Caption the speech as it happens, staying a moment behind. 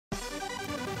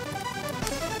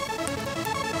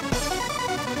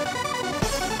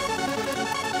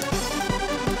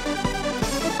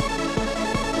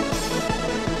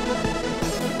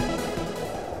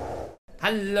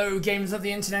Hello, gamers of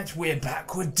the internet. We're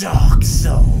back with Dark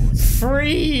Souls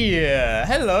 3.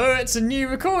 Hello, it's a new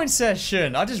recording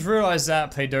session. I just realised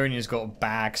that Playdonia's got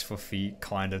bags for feet,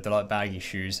 kind of. They're like baggy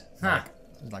shoes. Huh.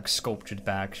 Like sculptured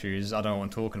bag shoes. I don't know what I'm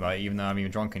talking about, even though I haven't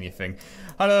even drunk anything.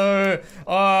 Hello,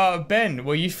 Ben,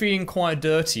 were you feeling quite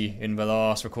dirty in the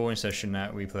last recording session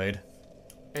that we played?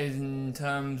 in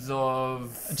terms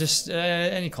of... Just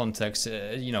any context,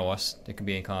 you know us, it can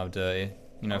be kind of dirty.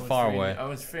 You know, far away. I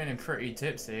was feeling pretty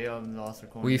tipsy on the last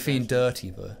recording. Were you feeling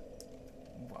dirty though?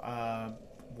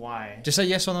 Why? Just say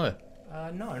yes or no.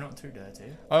 No, not too dirty.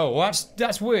 Oh, well,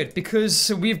 that's weird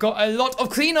because we've got a lot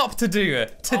of cleanup to do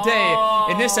today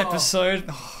in this episode.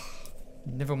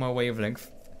 Never my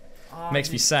wavelength.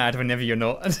 Makes me sad whenever you're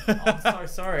not. I'm so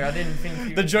sorry, I didn't think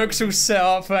you... The joke's all set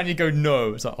up and you go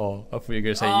no. It's like, oh, I thought you were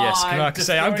going to say yes. Can I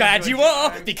say, I'm glad you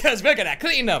are, because we're going to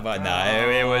clean up. But no,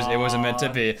 it wasn't meant to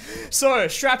be. So,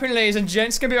 strap in, ladies and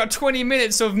gents. It's going to be about 20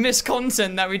 minutes of missed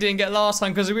content that we didn't get last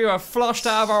time because we were flushed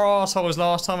out of our assholes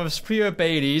last time with pure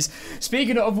Baileys.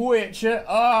 Speaking of which,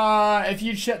 if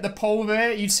you check the poll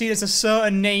there, you'd see there's a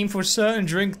certain name for a certain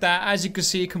drink that, as you can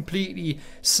see, completely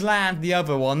slammed the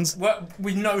other ones. Well,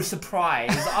 with no surprise.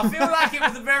 I feel like it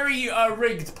was a very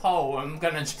rigged poll. I'm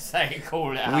gonna just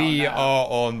call it out. We are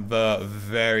on the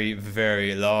very,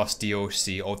 very last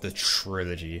DLC of the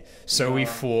trilogy, so we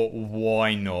thought,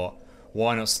 why not?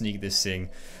 Why not sneak this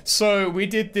thing? So we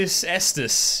did this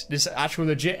Estus, this actual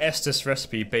legit Estus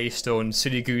recipe based on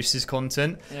Silly Goose's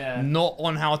content, not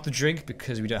on how to drink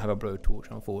because we don't have a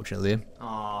blowtorch, unfortunately.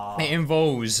 Aww. It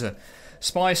involves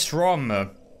spiced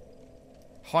rum,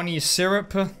 honey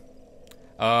syrup,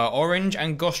 orange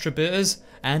Angostura bitters,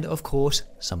 and of course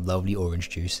some lovely orange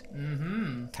juice.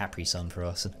 Capri Sun for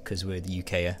us, because we're the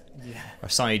UK. Yeah. Our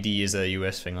Sunny D is a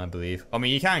US thing, I believe. I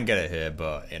mean, you can get it here,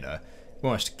 but you know, we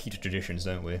want to keep the traditions,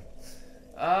 don't we?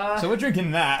 So we're drinking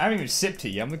that. I haven't even sipped it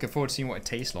yet. I'm looking forward to seeing what it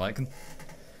tastes like.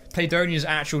 Playdonia's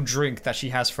actual drink that she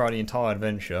has throughout the entire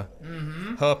adventure.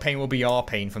 Her pain will be our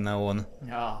pain from now on.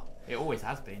 Yeah, it always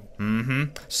has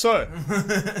been. So.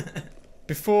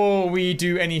 Before we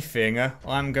do anything,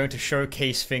 I'm going to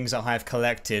showcase things that I've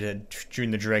collected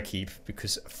during the Dread Keep,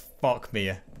 because fuck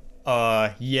me.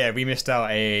 Yeah, we missed out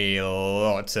a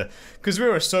lot. Because we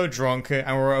were so drunk and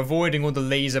we were avoiding all the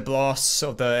laser blasts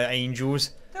of the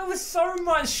angels. There was so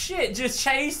much shit just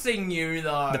chasing you,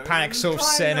 though. The panic sort of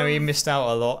set and we missed out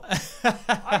a lot.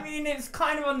 I mean, it's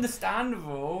kind of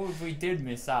understandable if we did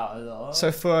miss out a lot. So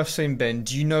first thing, Ben,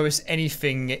 do you notice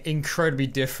anything incredibly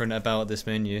different about this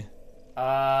menu?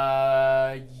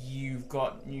 You've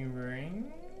got new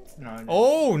rings? No.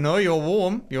 Oh, no, you're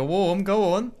warm. You're warm.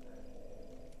 Go on.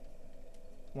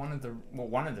 One of the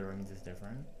rings is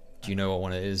different. Do you know what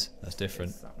one it is? That's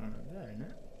different. It's that one over there, isn't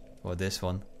it? Or this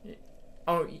one? Yeah.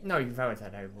 Oh, no, you've always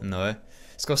had over. No.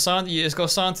 It's got something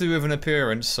to do with an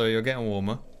appearance, so you're getting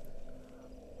warmer.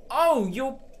 Oh,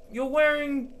 you're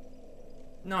wearing...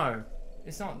 No,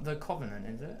 it's not the Covenant,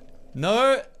 is it?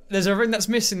 No, there's a ring that's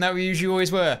missing that we usually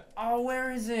always wear. Oh,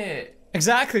 where is it?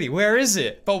 Exactly, where is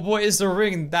it? But what is the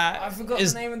ring that I forgot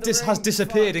the name of the ring. has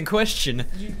disappeared in question?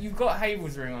 You've got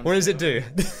Havel's ring on. What does it do?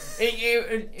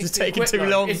 It's taking too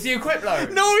long. It's the equip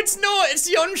load. No, it's not. It's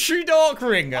the untrue dark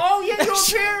ring. Oh yeah, your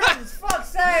appearance. Fuck's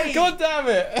sake. God damn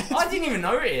it. I didn't even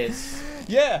notice.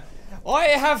 Yeah, I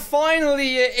have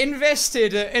finally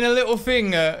invested in a little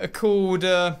thing called.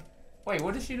 Wait,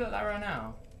 what does she look like right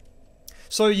now?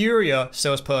 So Yuria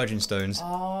sells purging stones.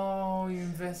 Oh, you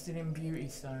invested in beauty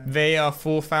stones. They are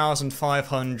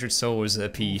 4,500 souls a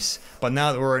piece. But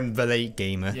now that we're in the late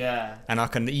game, and I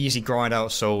can easily grind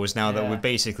out souls now that we're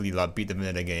basically like beat them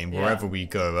in the game wherever we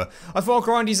go. I thought I'll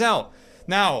grind these out.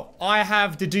 Now, I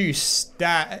have deduced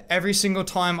that every single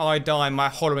time I die, my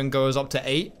hollowing goes up to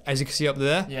 8, as you can see up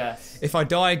there. Yes. If I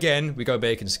die again, we go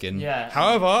bacon skin. Yeah.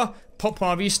 However, pop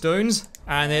one of these stones,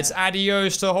 and it's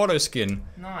adios to hollow skin.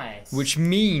 Nice. Which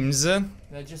means... they're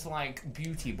just like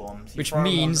beauty bombs. You throw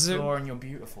means... them on the floor and you're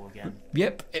beautiful again.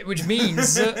 Yep, which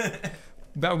means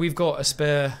that we've got a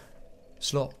spare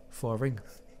slot for a ring.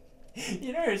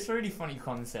 You know, it's a really funny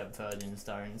concept, purging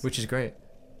stones. Which is great.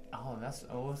 Oh, that's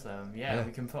awesome. Yeah,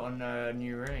 we can put on a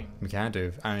new ring. We can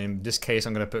do. And in this case,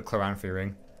 I'm going to put Chloranthy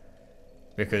ring.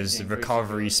 Because the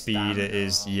recovery speed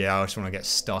is... Yeah, I just want to get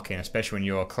stuck in. Especially when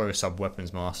you're a close-up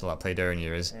weapons master like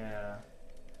Playdonia is. Yeah.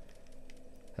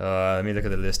 Let me look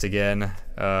at the list again.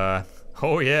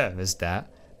 Oh yeah, there's that.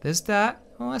 There's that.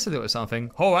 Oh, that's a little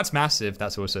something. Oh, that's massive.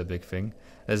 That's also a big thing.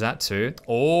 There's that too.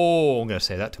 Oh, I'm gonna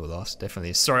say that till last,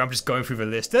 definitely. Sorry, I'm just going through the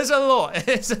list. There's a lot.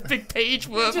 It's a big page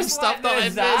worth of stuff that I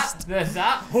missed. There's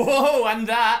that. Oh, and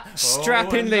that.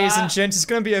 Strap in, ladies and gents. It's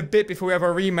gonna be a bit before we have a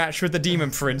rematch with the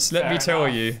Demon Prince. Let me tell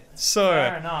you. So,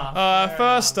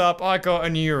 first up, I got a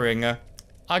new ring.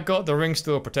 I got the Ring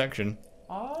Store Protection.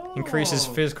 Increases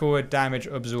physical damage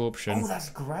absorption. Oh, that's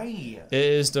great. It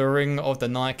is the ring of the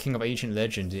Night King of ancient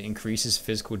legend. It increases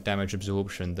physical damage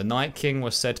absorption. The Night King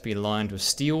was said to be lined with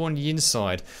steel on the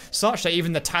inside, such that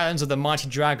even the talons of the mighty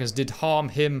dragons did harm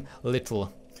him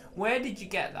little. Where did you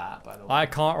get that, by the way? I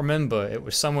can't remember. It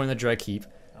was somewhere in the Dread Keep.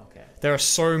 Okay. There are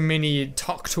so many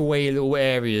tucked away little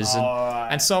areas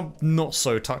and some not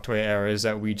so tucked away areas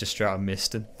that we just straight up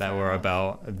missed that were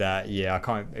about that. Yeah, I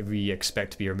can't really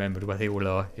expect to be remembered where they all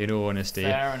are, in all honesty.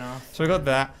 Fair enough. So I got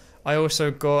that. I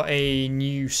also got a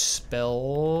new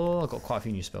spell. I got quite a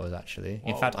few new spells actually.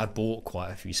 In fact, I bought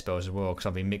quite a few spells as well because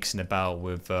I've been mixing about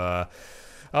with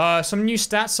some new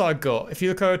stats I got. If you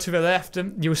look over to the left,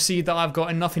 you'll see that I've got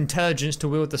enough intelligence to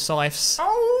wield the scythes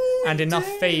and enough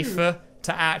faith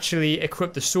to actually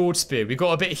equip the sword spear. We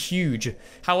got a bit huge.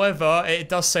 However, it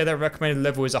does say that recommended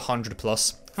level is 100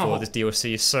 plus for this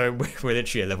DLC, so we're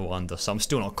literally a level under, so I'm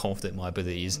still not confident in my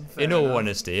abilities, in all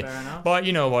honesty. But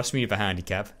you know what's me with a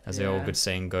handicap, as the old good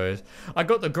saying goes. I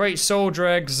got the Great Soul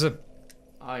Dregs. Oh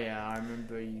yeah, I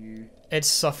remember you. I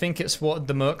think it's what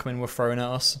the Merkmen were throwing at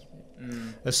us.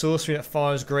 A sorcery that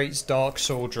fires great dark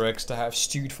soul dregs to have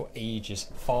stewed for ages,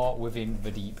 far within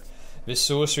the deep. This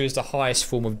sorcery is the highest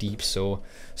form of deep soul.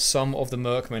 Some of the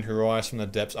Merkmen who rise from the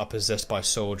depths are possessed by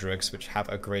soul dregs, which have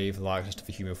a grave likeness to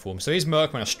the human form. So these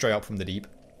Merkmen are straight up from the deep.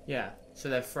 Yeah, so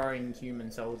they're throwing human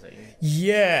souls at you.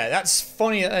 Yeah, that's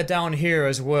funny that they're down here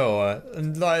as well.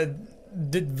 Like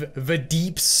the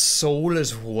deep soul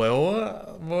as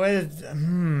well. Well,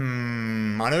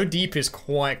 I know deep is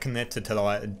quite connected to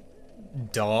like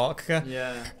dark.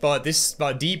 Yeah. But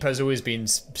deep has always been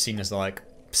seen as like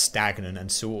stagnant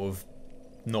and sort of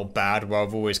not bad, where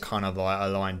I've always kind of like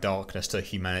aligned darkness to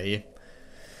humanity.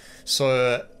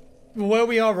 So where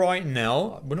we are right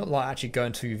now, we're not like actually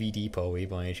going to the deep, are we,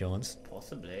 by any chance?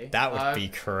 Possibly. That would be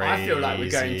crazy. I feel like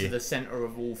we're going to the center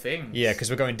of all things. Yeah,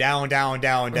 because we're going down, down,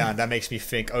 down, down. That makes me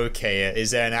think, okay, is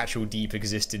there an actual deep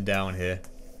existing down here?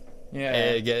 Yeah.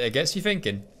 It gets you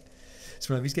thinking.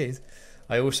 It's one of these games.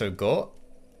 I also got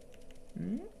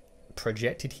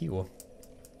Projected Heal.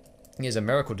 Here's a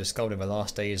miracle discovered in the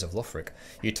last days of Lothric.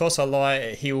 You toss a light,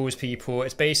 it heals people.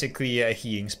 It's basically a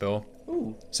healing spell.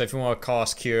 Ooh. So if you want to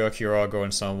cast Curago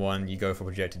on someone, you go for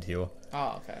Projected Heal.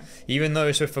 Oh, okay. Even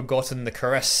those who have forgotten the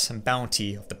caress and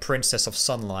bounty of the Princess of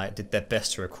Sunlight did their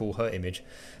best to recall her image.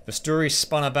 The stories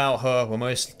spun about her were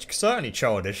most certainly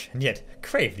childish, and yet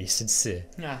gravely sincere.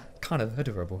 Yeah. Kind of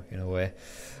adorable, in a way.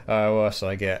 What else do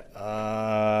I get?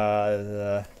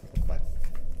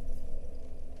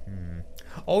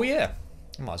 Oh yeah,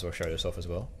 I might as well show this off as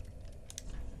well.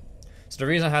 So the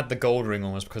reason I had the gold ring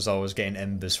on was because I was getting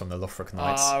embers from the Lothric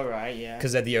Knights. Oh, right, yeah.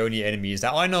 Because they're the only enemies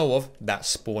that I know of that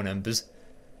spawn embers.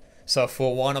 So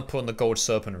for one, I'm putting the gold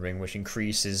serpent ring, which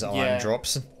increases iron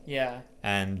drops. Yeah.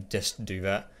 And just do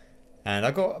that. And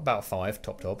I got about 5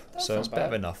 top. That's so it's bad.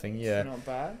 better than nothing, yeah. It's not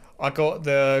bad. I got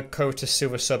the Kota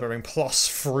Silver Serpent Ring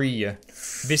 +3.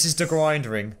 This is the grind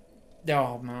ring.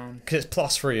 Oh man. Because it's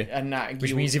 +3. And that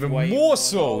which means even more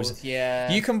souls.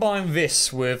 Yeah. You combine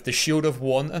this with the Shield of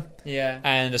Want. Yeah.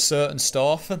 And a certain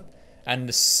staff. And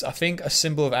I think a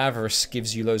Symbol of Avarice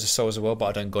gives you loads of souls as well, but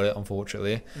I don't got it,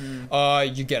 unfortunately.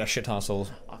 You get a shit ton of souls.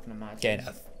 I can imagine. Getting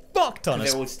a fuck ton of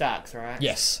souls. They're all stacks, right?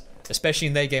 Yes. Especially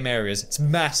in late game areas. It's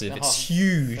massive. It's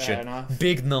huge. Fair enough.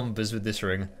 Big numbers with this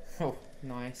ring. Oh,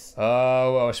 nice. What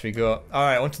else we got?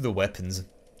 Alright, onto the weapons.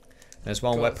 There's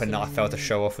one weapon that I failed to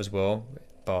show off as well,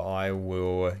 but I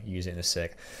will use it in a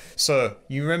sec. So,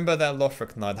 you remember that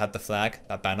Lothric Knight had the flag,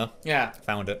 that banner? Yeah.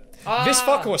 Found it. This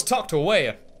fucker was tucked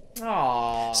away.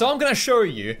 Aww. So I'm going to show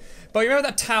you. But you remember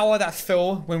that tower that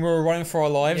fell when we were running for our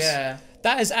lives? Yeah.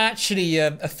 That is actually a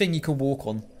thing you could walk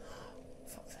on.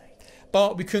 Fuck's sake.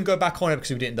 But we couldn't go back on it because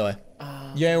we didn't die.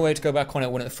 The only way to go back on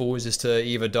it when it falls is to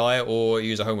either die or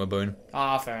use a homeward bone.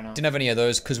 Fair enough. Didn't have any of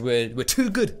those because we're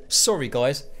too good. Sorry,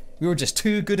 guys. We were just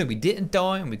too good and we didn't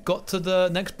die and we got to the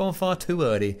next bonfire too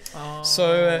early.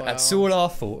 So that's all our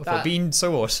fault for being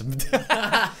so awesome.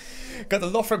 Got the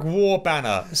Lothric War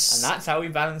Banner. And that's how we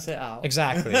balance it out.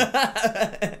 Exactly.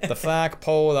 The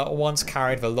flagpole that once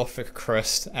carried the Lothric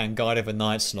crest and guided the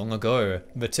knights long ago.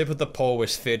 The tip of the pole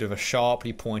was fitted with a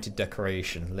sharply pointed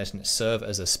decoration, letting it serve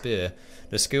as a spear.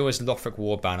 The skill is Lothric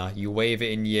War Banner. You wave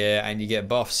it in the air and you get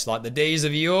buffs like the days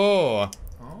of yore.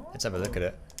 Let's have a look at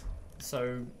it.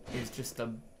 So it's just a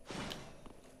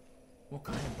What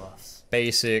kind of buffs?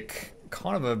 Basic,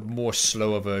 kind of a more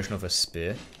slower version of a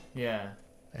spear. Yeah.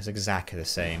 It's exactly the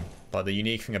same, but the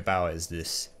unique thing about it is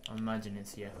this. I imagine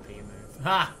it's the FP move.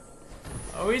 Ha!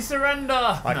 Oh, we surrender!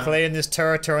 I claim this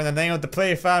territory in the name of the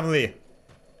play family.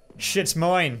 Shit's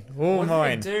mine. All what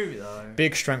mine. What does it do, though?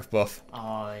 Big strength buff.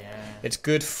 Oh, yeah. It's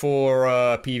good for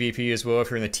PvP as well if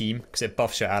you're in a team, because it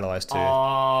buffs your allies too.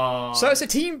 Oh. So it's a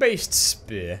team-based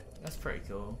spear. That's pretty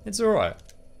cool. It's alright.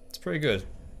 It's pretty good.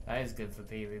 That is good for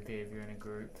PvP if you're in a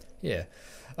group. Yeah.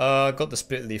 Got the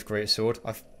split leaf greatsword.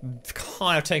 I've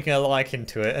kind of taken a liking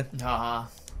to it. Haha.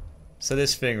 So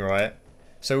this thing, right?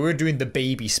 So we're doing the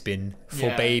baby spin for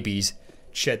babies.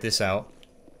 Check this out.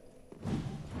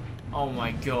 Oh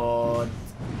my god.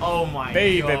 Oh my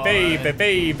baby, god. Baby,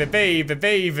 baby, baby,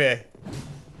 baby.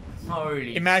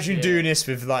 Holy Imagine shit. doing this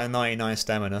with like a 99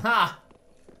 stamina. Ha!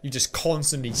 You just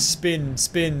constantly spin,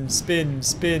 spin, spin,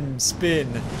 spin,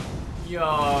 spin. Yo.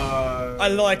 I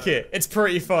like it. It's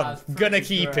pretty fun. That's pretty Gonna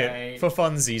keep great. it for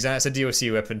funsies, and it's a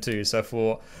DLC weapon too. So I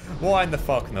thought, why in the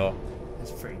fuck not?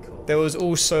 That's pretty cool. There was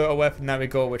also a weapon that we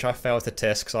got which I failed to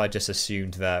test because I just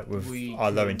assumed that with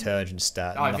our low intelligence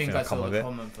stat, I nothing think would I come saw of the it.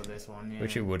 comment for this one, yeah.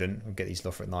 Which it wouldn't. We'll get these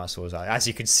Lothric Knight swords out. As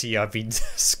you can see, I've been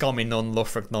scumming on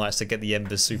Lothric Knights to get the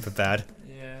embers super bad.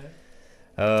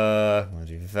 Yeah. We'll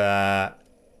do that.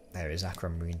 There it is,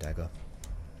 Aquamarine Dagger.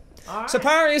 All right. So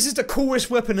apparently this is the coolest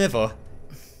weapon ever.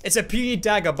 It's a puny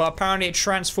dagger, but apparently it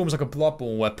transforms like a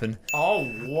Bloodborne weapon. Oh,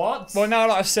 what? Well, now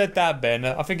that I've said that, Ben,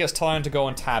 I think it's time to go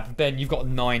on tab. Ben, you've got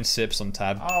 9 sips on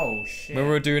tab. Oh, shit. When we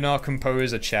were doing our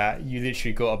composer chat, you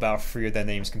literally got about 3 of their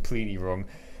names completely wrong.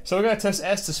 So we're going to test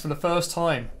Estus for the first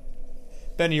time.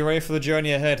 Ben, are you ready for the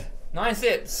journey ahead? 9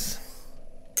 sips.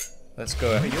 Let's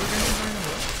go. Wait, you're drinking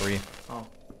 3. Oh.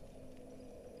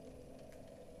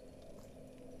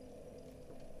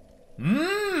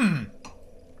 Mmm!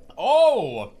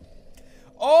 Oh!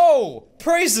 Oh!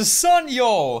 Praise the sun,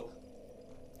 yo!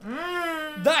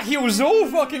 That heals all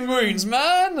fucking wounds,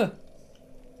 man!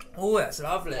 Oh, that's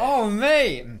lovely. Oh,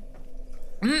 mate!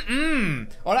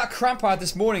 Mm-mm! Oh, that cramp I had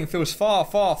this morning feels far,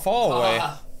 far, far away.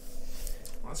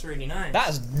 That's really nice.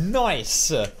 That's nice!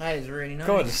 That is really nice.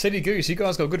 God, Silly Goose, you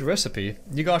guys got a good recipe.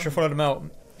 You guys should follow them out.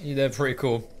 They're pretty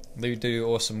cool. They do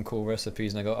awesome, cool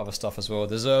recipes, and they got other stuff as well.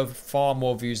 Deserve far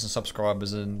more views and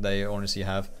subscribers than they honestly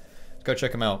have. Go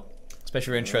check them out. Especially if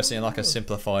you're interested in like a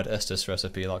simplified Estus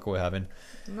recipe like we're having.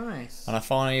 Nice. And I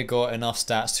finally got enough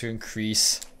stats to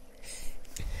increase.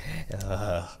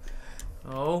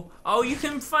 Oh, you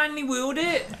can finally wield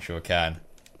it? I sure can.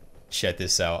 Check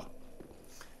this out.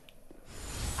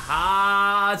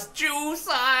 Ah, it's dual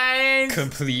size.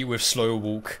 Complete with slow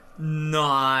walk.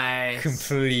 Nice.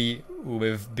 Complete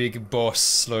with big boss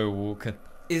slow walk.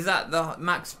 Is that the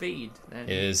max speed then?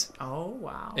 It is. Oh,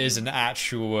 wow. It is an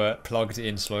actual plugged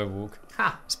in slow walk.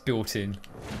 Ha. It's built in.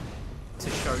 To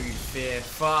show you fear.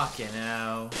 Fucking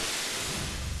hell.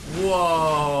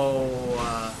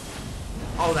 Whoa.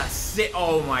 Oh, that's sick.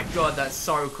 Oh my god, that's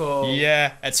so cool.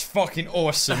 Yeah, it's fucking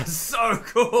awesome. That's so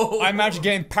cool. I imagine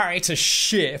getting parry to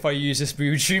shit if I use this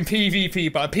move during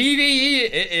PvP, but PvE,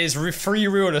 it is free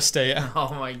real estate.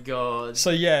 Oh my god. So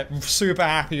yeah, super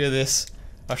happy with this.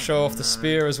 I'll show off the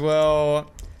spear as well.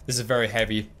 This is very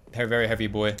heavy, very heavy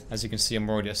boy. As you can see, I'm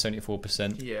already at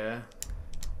 74%. Yeah.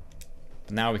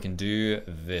 But now we can do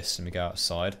this. Let me go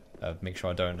outside. Make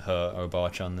sure I don't hurt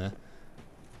Obarchan there.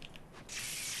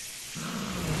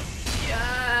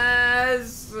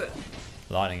 Yes!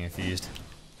 Lightning infused.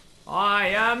 I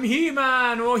am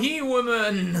He-Man or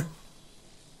He-Woman.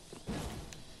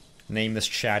 Nameless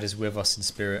Chad is with us in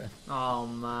spirit. Oh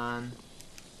man.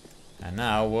 And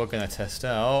now we're gonna test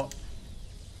out.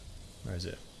 Where is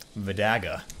it? The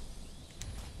dagger.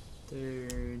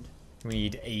 Dude. We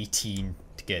need 18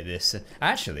 to get this.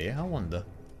 Actually, I wonder.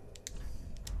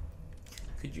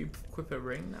 Could you equip a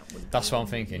ring? That would. That's what I'm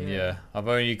thinking. Yeah, I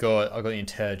got the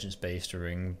intelligence-based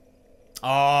ring.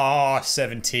 Ah,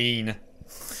 17.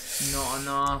 Not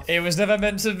enough. It was never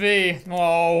meant to be.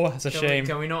 Oh, it's a shame.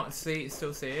 Can we not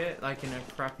still see it like in a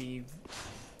crappy,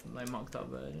 like mocked up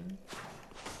version?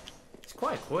 It's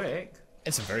quite quick.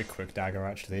 It's a very quick dagger,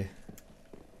 actually.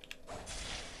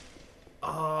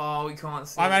 Oh, we can't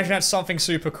see. I imagine that's something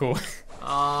super cool.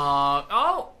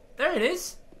 Oh, there it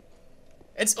is.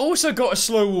 It's also got a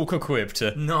slow walk equipped.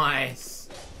 Nice.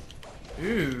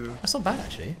 Ooh, That's not bad,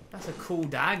 actually. that's a cool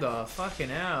dagger. Fucking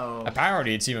hell.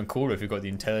 Apparently, it's even cooler if you've got the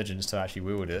intelligence to actually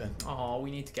wield it. Oh,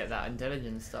 we need to get that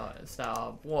intelligence start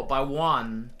up. What, by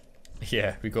 1?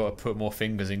 Yeah, we got to put more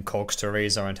fingers in cogs to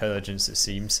raise our intelligence, it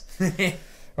seems.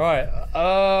 Right,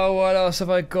 what else have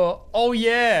I got? Oh,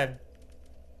 yeah!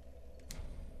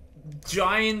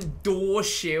 giant door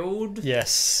shield?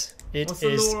 Yes, it What's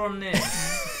is. the lore on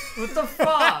this? What the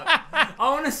fuck? I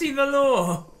want to see the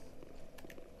lore.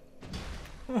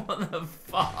 What the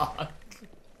fuck?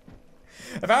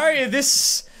 Apparently,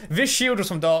 this shield was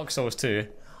from Dark Souls 2.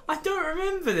 I don't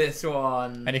remember this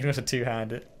one. And you can also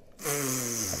two-hand it. That's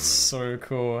so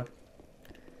cool.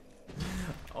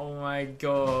 Oh my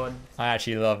god. I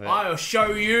actually love it. I'll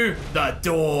show you the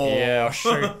door. Yeah,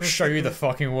 I'll show you the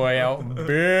fucking way out,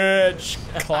 bitch.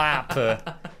 Clap.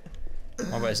 What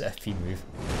about his FP move?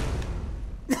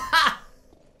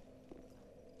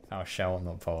 Thou shalt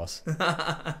not pass.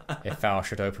 If thou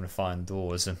should open and find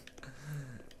doors,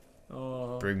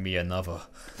 bring me another.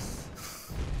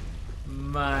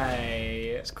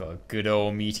 Mate. It's got a good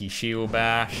old meaty shield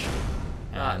bash.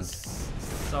 And That's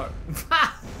so...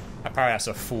 apparently that's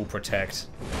a full protect,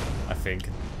 I think.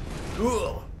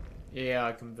 Ugh. Yeah,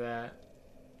 I can bet.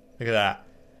 Look at that.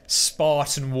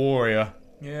 Spartan warrior.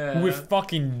 Yeah. With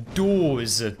fucking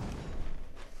doors.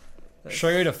 Show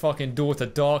you the fucking door to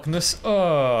darkness.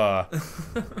 Yeah,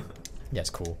 it's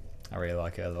cool. I really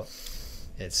like it a lot.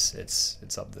 It's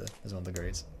up there as one of the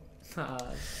greats.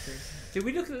 Did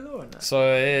we look at the lore on that?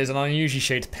 So it is an unusually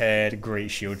shaped paired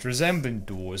great shield resembling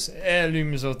doors,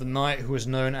 heirlooms of the knight who was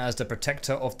known as the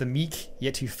protector of the meek,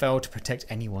 yet who failed to protect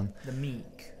anyone. The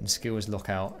meek. And skills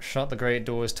lockout. Shut the great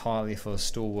doors tightly for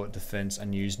stalwart defense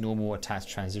and use normal attack to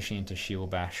transition into shield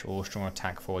bash or strong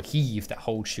attack for a heave that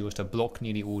holds shields to block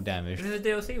nearly all damage. Is it a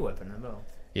DLC weapon as well?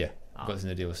 Yeah, got this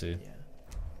in the DLC. Yeah.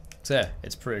 So yeah,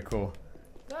 it's pretty cool.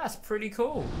 That's pretty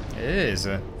cool. It is.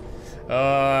 And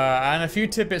a few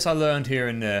tidbits I learned here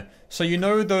and there. So you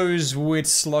know those weird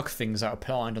slug things that are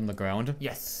planted on the ground?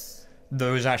 Yes.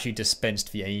 Those actually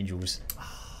dispensed the angels.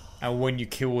 And when you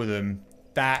kill them,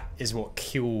 that is what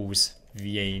kills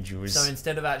the angels. So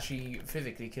instead of actually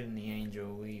physically killing the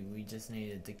angel, we just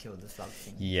needed to kill the slug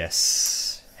thing.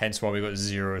 Yes. Hence why we got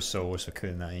 0 souls for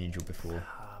killing that angel before.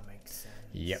 Ah, makes sense.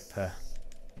 Yep.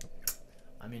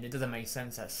 I mean, it doesn't make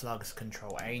sense that slugs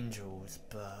control angels,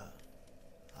 but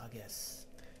I guess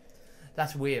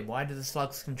that's weird. Why do the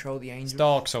slugs control the angels? It's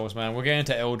Dark Souls, man. We're getting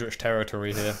into Eldritch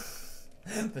territory here.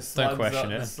 Don't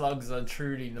question it. The slugs are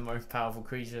truly the most powerful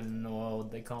creatures in the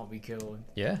world. They can't be killed.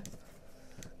 Yeah.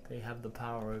 They have the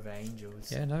power over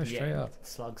angels. Yeah, no, straight up.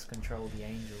 Slugs control the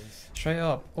angels. Straight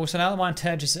up. Also, now that my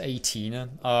intelligence is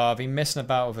 18, I've been messing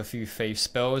about with a few faith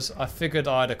spells. I figured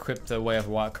I'd equip the Way of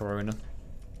White Corona.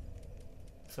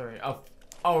 Sorry.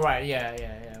 Oh, right.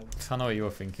 Yeah. I know what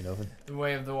you're thinking of. The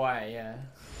Way of the White. Yeah.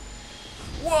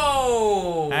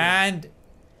 Whoa! And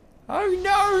oh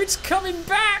no, it's coming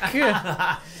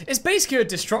back! It's basically a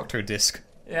Destructo disc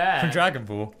Yeah. from Dragon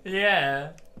Ball. Yeah.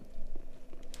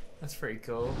 That's pretty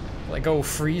cool. Like go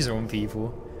freezer on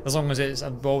people. As long as it's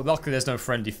well, luckily there's no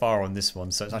friendly fire on this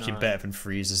one, so it's actually better than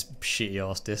Freezer's shitty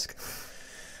ass disc.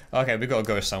 Okay, we gotta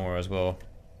go somewhere as well.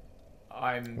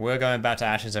 We're going back to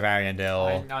Ashes of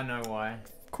Ariandel. I know why.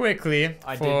 Quickly,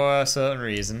 for a certain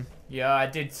reason. Yeah, I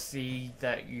did see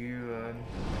that you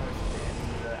posted it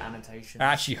in the annotation. It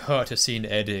actually hurt to see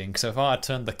the editing, because if I had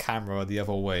turned the camera the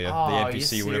other way, the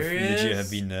NPC would have legit have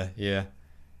been there. Yeah.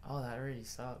 Oh, that really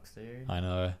sucks, dude. I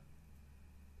know.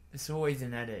 It's always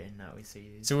in editing that we see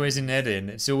these. It's always in editing.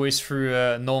 It's always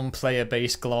through non-player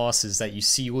based glasses that you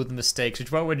see all the mistakes,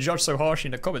 which why we're judged so harshly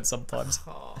in the comments sometimes.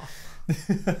 Oh.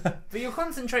 But your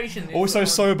concentration is also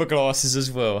sober glasses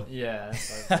as well. Yeah,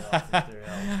 sober glasses do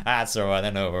help. That's alright, I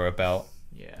know what we're about.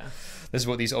 Yeah. This is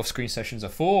what these off-screen sessions are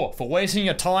for wasting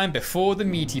your time before the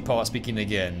meaty parts begin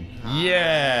again.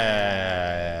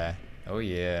 Yeah. Oh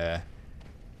yeah.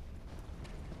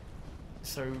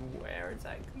 So where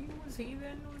exactly was he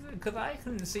then? Because I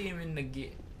couldn't see him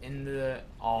in the.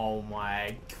 Oh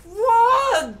my!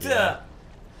 What? Yeah.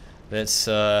 Let's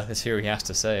hear what he has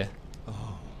to say.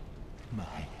 Oh my,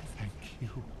 thank you.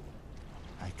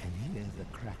 I can hear the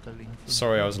crackling.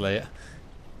 Sorry I was late.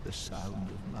 The sound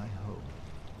of my home.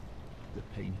 The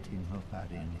painting of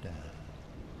Ariandel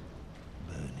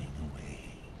burning away.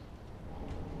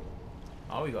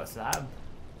 Oh, we got a slab.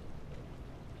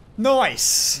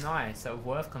 Nice! Nice, that was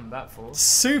worth coming back for.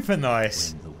 Super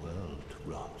nice! When the world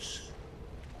rots,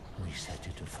 we set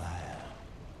it afire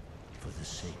for the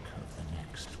sake of the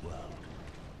next world.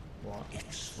 What?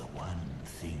 It's the one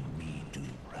thing we do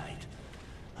right,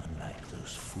 unlike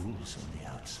those fools on the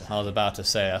outside. I was about to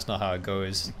say, that's not how it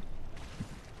goes.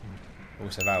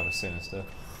 Also, that was sinister.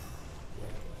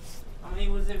 How many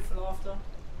was it for laughter?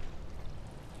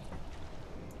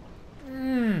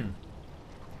 Mmm.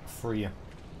 3.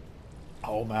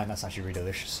 Oh man, that's actually really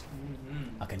delicious.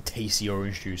 I can taste the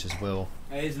orange juice as well.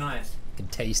 It is nice. I can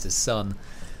taste the sun.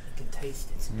 You can taste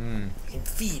it. I can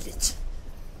feel it.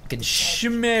 I can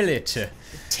smell it. The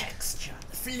texture,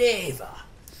 the flavour.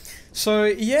 So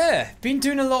yeah, been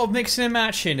doing a lot of mixing and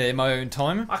matching in my own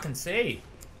time. I can see.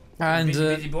 And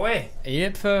busy boy.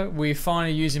 Yep, we're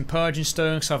finally using purging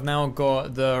stones, so I've now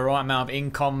got the right amount of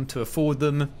income to afford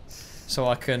them, so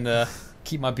I can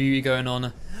keep my beauty going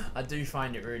on. I do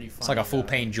find it really fun. It's like a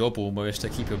full-paying job almost to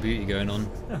keep your beauty going on.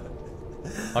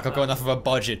 Like I've got enough of a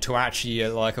budget to actually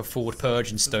like afford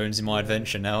purging stones in my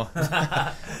adventure now.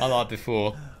 Unlike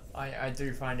before. I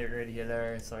do find it really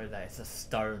hilarious though that it's a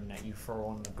stone that you throw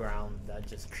on the ground that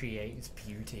just creates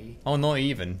beauty. Oh, not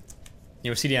even.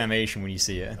 You'll see the animation when you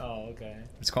see it. Oh, okay.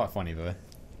 It's quite funny though.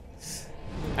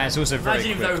 And it's also very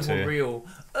Imagine quick if those too. were real.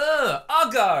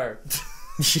 I'll go!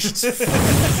 You just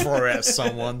throw it at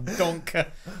someone. Donk.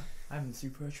 I'm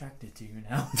super attracted to you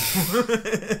now.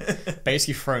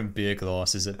 Basically throwing beer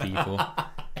glasses at people.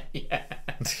 Yeah.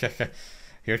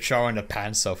 You're trying to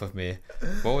pants off of me.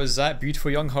 What was that, beautiful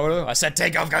young holo? I said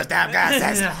take off those damn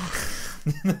glasses!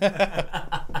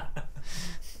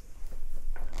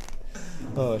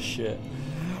 Oh shit.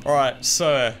 Alright,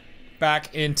 so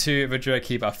back into the Joy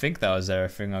Keep. I think that was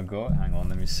everything I got. Hang on,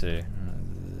 let me see.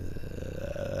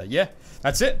 Yeah,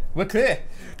 that's it. We're clear.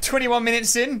 21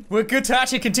 minutes in. We're good to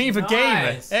actually continue the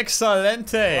game.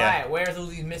 Excelente. Right, where's all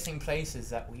these missing places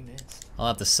that we missed? I'll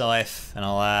have the scythe, and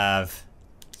I'll have...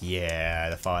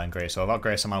 Yeah, the fire and grace. So I've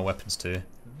upgraded some of my weapons too.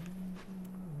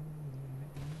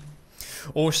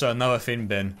 Also, another thing,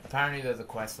 Ben. Apparently there's a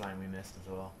quest line we missed as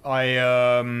well.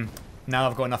 Now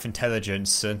I've got enough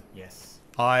intelligence. Yes.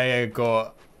 I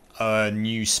got a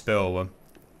new spell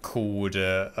called,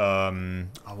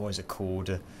 what is it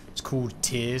called? It's called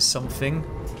Tears something.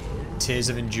 Tears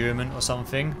of Endurement or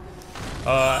something.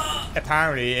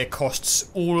 Apparently it costs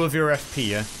all of your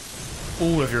FP,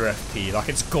 all of your FP, like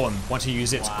it's gone. Once you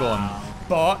use it, it's gone.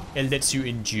 But it lets you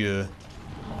endure.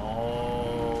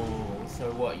 Oh,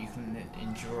 so what, you can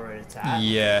endure an attack?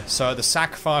 Yeah, so the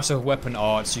sacrifice of weapon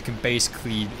arts, you can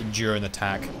basically endure an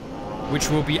attack. Which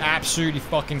will be absolutely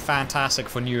fucking fantastic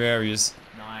for new areas.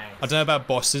 Nice. I don't know about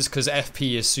bosses, because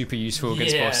FP is super useful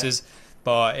against bosses.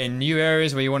 But in new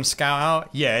areas where you want to scout out,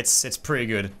 yeah, it's pretty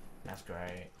good. That's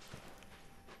great.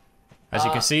 As you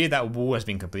can see, that wall has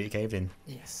been completely caved in.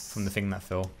 Yes. From the thing that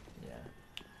fell. Yeah.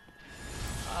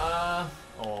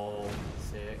 Oh,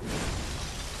 sick.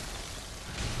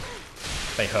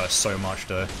 They hurt so much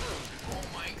though. Oh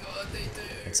my god, they do.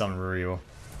 It's unreal.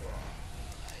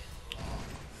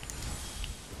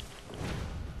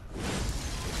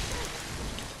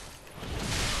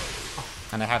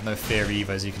 And I have no fear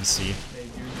either, as you can see. They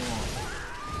do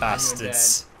not.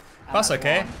 Bastards. That's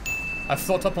okay. I've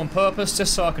thought up on purpose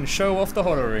just so I can show off the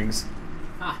hollow rings.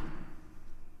 Ha.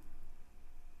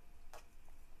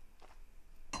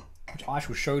 Which I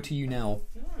shall show to you now.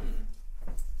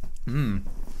 I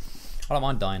don't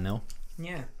mind dying now.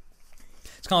 Yeah.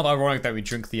 It's kind of ironic that we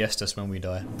drink the Estus when we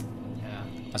die. Yeah.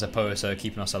 As opposed to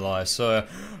keeping us alive, so...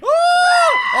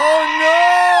 Oh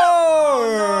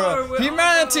no! No,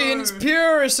 Humanity in its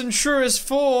purest and truest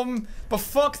form, but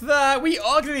fuck that, we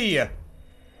ugly!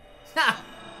 Ha!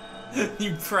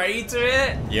 You pray to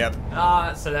it? Yep. Ah,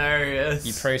 that's hilarious.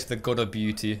 You pray to the god of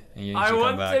beauty, and you I come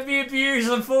want back. to be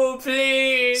beautiful,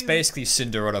 please. It's basically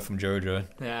Cinderella from JoJo.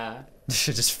 Yeah. It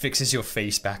just fixes your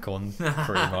face back on,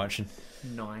 pretty much.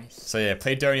 Nice. So yeah,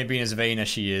 play Donia being as vain as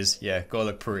she is. Yeah, gotta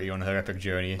look pretty on her epic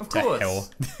journey Of to course. hell.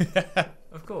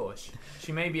 Of course.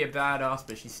 She may be a badass,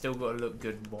 but she's still got to look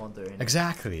good while doing it.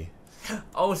 Exactly.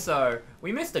 Also,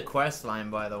 we missed a quest line,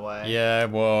 by the way. Yeah,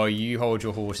 well, you hold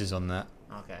your horses on that.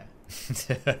 Okay.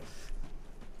 Because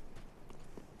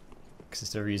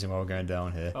it's the reason why we're going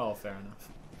down here. Oh, fair enough.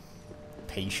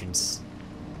 Patience.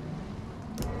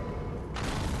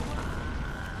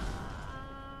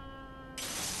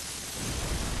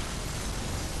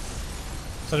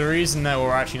 So the reason that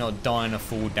we're actually not dying of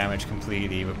full damage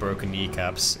completely with broken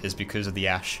kneecaps is because of the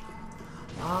ash.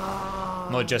 Ah.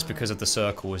 Not just because of the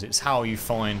circles, it's how you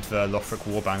find the Lothric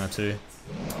Warbanger too.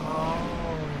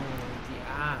 Oh,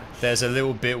 the ash. There's a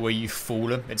little bit where you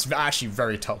fall. It's actually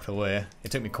very tucked away.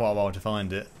 It took me quite a while to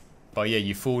find it. But yeah,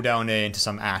 you fall down there into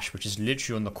some ash, which is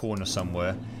literally on the corner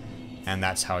somewhere. And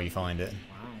that's how you find it.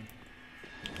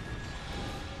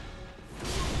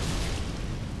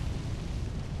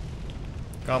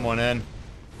 Come on in.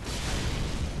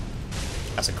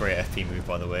 That's a great FP move,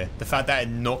 by the way. The fact that it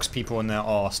knocks people on their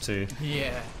arse too.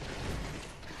 Yeah.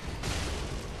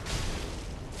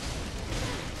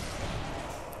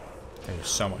 They do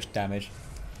so much damage.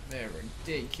 They're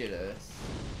ridiculous.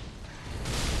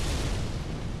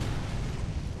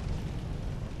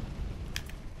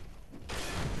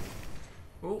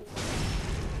 Oh.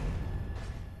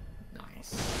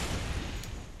 Nice.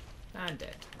 And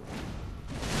dead.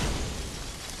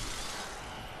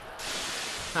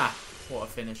 Ha! What a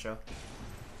finisher.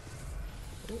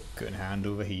 Couldn't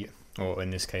handle the heat. Or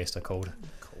in this case, the cold.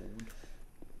 Cold.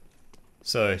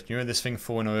 So, you remember this thing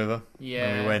falling over? Yeah.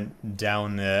 When we went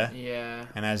down there. Yeah.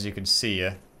 And as you can see,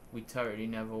 We totally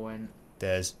never went.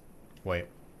 there's... Wait.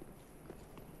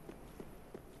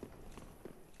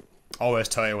 Oh, there's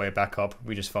totally way back up.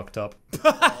 We just fucked up.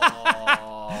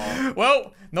 Oh.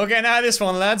 Well, not getting out of this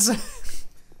one, lads.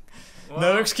 No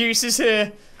Well, excuses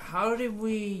here. how did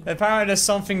we... Apparently there's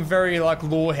something very, like,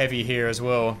 lore heavy here as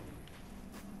well.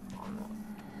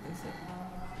 Is it?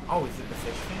 Oh, is it the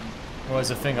fish thing? Well, there's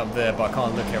a thing up there, but I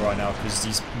can't look at it right now because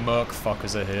these merc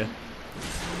fuckers are here.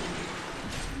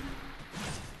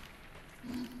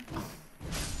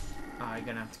 Oh, you're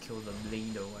gonna have to kill the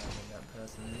leader, whatever that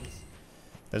person is.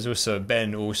 There's also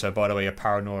Ben. Also, by the way, your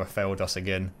paranoia failed us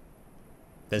again.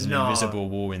 There's an No. invisible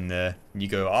wall in there. You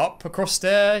go up across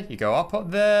there. You go up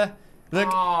there. Look,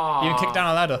 you can kick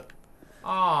down a ladder,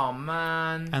 Oh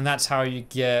man. and that's how you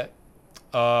get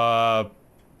a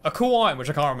cool item, which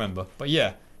I can't remember. But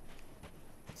yeah,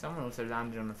 Someone also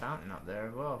landed on the fountain up there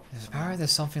as well. apparently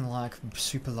there's something like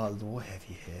super like lore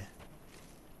heavy here.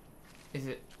 Is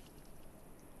it?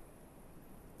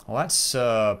 Well, that's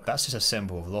just a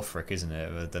symbol of Lothric, isn't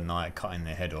it? With the knight cutting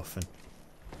their head off, and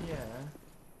Yeah.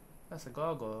 That's a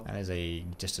gargoyle. that is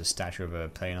just a statue of a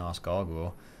plain ass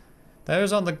gargoyle.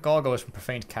 Those aren't the gargoyles from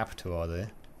Profaned Capital, are they?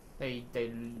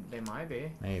 They might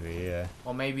be. Maybe, yeah.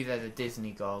 Or maybe they're the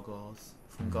Disney gargoyles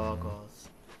from Gargoyles.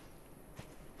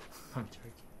 I'm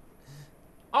joking.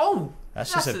 Oh!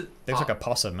 That's just a- looks like a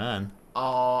possum man.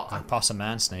 Oh, A possum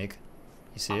man snake.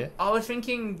 You see it? I was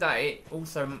thinking that it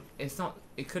also, it's not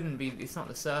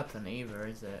the serpent either,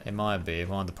 is it? It might be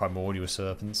one of the primordial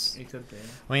serpents. It could be.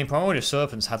 I mean, primordial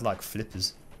serpents had like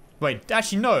flippers. Wait,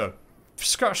 actually no.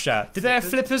 Scratch that. Did they have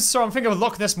flippers? So I'm thinking of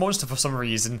Loch Ness Monster for some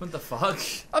reason. What the fuck?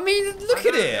 I mean, look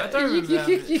at it. I don't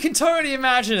remember. You can totally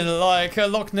imagine like a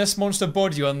Loch Ness Monster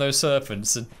body on those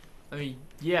serpents. And I mean,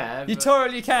 yeah. you but-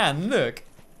 totally can. Look.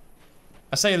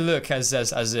 I say look as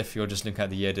if you're just looking at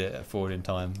the edit forward in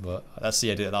time, but that's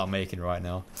the edit that I'm making right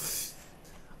now.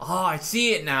 Oh, I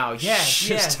see it now. Yes,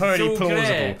 yes. It's totally all plausible.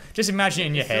 clear. Just imagine it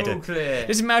in your It's head. all clear.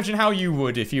 Just imagine how you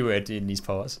would if you were in these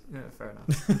parts. Yeah, fair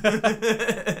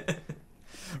enough.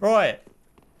 Right.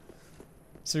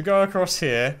 So we go across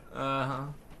here. Uh-huh.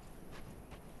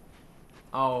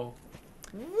 Oh.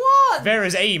 What? There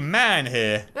is a man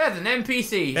here. There's an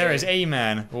NPC. There here. is a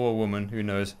man or a woman, who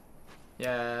knows.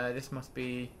 Yeah, this must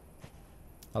be...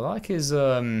 I like his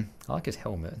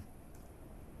helmet.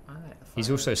 I like the He's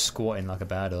fire. also squatting like a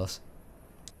badass.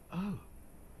 Oh,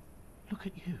 look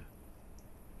at you.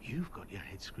 You've got your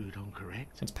head screwed on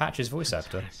correct. It's Patch's voice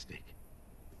actor. Fantastic.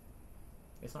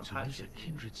 It's not So there's Patches. a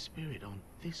kindred spirit on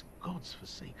this god's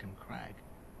forsaken crag.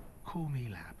 Call me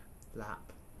Lapp.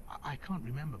 Lapp. I can't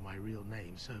remember my real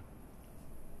name, so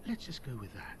let's just go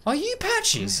with that. Are you I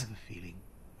Patches? have a feeling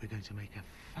we're going to make a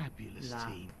fabulous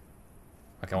Lapp. team.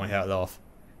 Okay, I want to hear that laugh.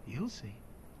 You'll see.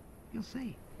 You'll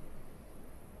see.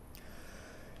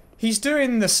 He's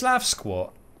doing the Slav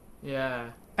squat,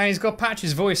 Yeah. and he's got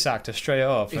Patch's voice actor straight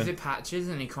off. Is and it Patches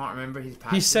and he can't remember his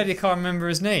Patches? he said he can't remember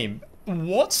his name.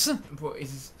 What? But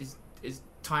is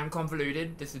time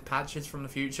convoluted? This is Patches from the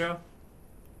future?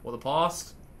 Or the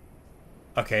past?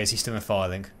 Okay, is he still in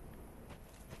Firelink?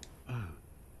 Oh.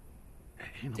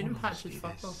 In Didn't all Patches honesty,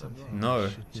 fuck there's off as something well? I No,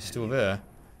 should he's tell still you. there.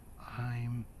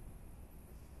 I'm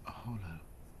a hollow.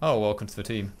 Oh, welcome to the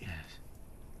team. Yes.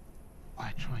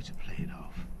 I try to play it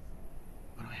off,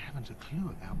 but I haven't a clue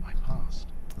about my past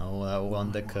Oh, that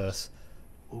one dead curse.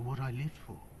 or what I lived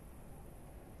for.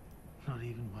 Not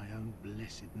even my own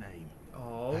blessed name.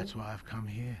 Oh. That's why I've come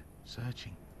here,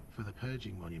 searching for the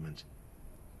Purging Monument.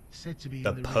 Said to be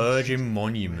The in the Purging Ring City,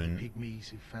 Monument. where the pygmies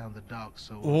who found the dark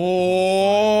soul.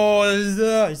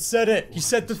 Oh, he said it. You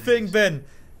said the thing, Ben.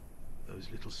 Those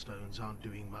little stones aren't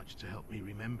doing much to help me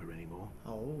remember anymore.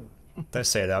 Oh. Don't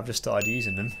say that. I've just started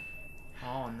using them.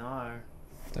 Oh no.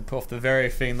 Don't put off the very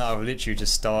thing that I've literally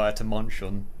just started to munch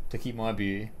on to keep my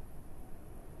beauty.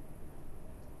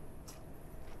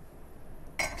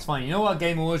 It's funny. You know what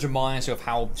game always reminds you of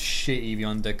how shitty the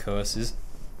Undead Curse is?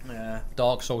 Yeah.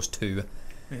 Dark Souls 2.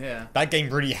 Yeah. That game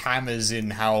really hammers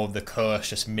in how the curse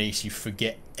just makes you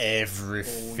forget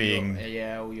everything.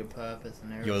 All your purpose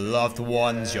and everything. Your loved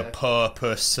ones, your Yeah.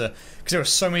 purpose. Because there were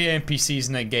so many NPCs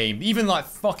in that game. Even like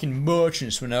fucking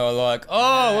merchants when they were like,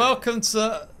 oh, Yeah. welcome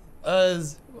to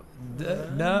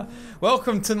No.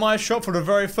 Welcome to my shop for the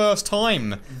very first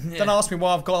time. Yeah. Don't ask me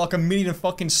why I've got like 1 million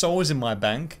fucking souls in my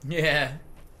bank. Yeah.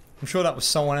 I'm sure that was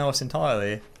someone else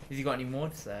entirely. Has he got any more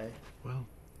to say? Well,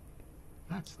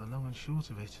 that's the long and short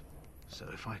of it. So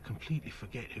if I completely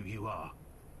forget who you are,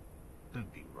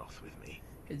 don't be wroth with me.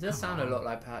 It does Come sound on. a lot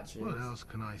like Patches. What else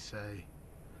can I say?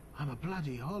 I'm a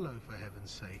bloody hollow, for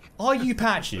heaven's sake. Are you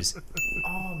Patches?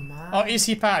 Oh man. Oh, is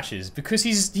he Patches? Because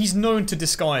he's known to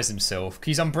disguise himself.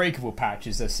 He's Unbreakable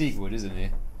Patches, the sequel, isn't he?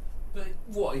 But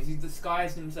what? Has he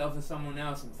disguised himself as someone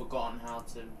else and forgotten how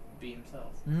to be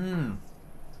himself? Hmm.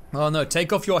 Oh no,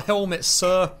 take off your helmet,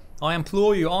 sir. I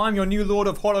implore you. I am your new Lord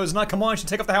of Hollows, and I command you to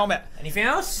take off the helmet. Anything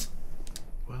else?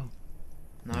 Well,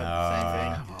 No, Nah.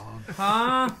 same thing. come on.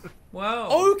 Huh?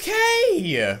 Well.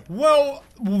 Okay. Well,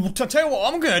 to tell you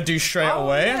what I'm gonna do straight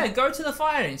away. Yeah, go to the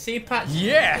fire and see Patches.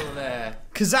 Yeah. Still there.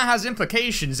 Because that has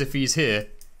implications if he's here.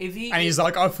 If he And he's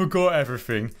like, I forgot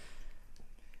everything.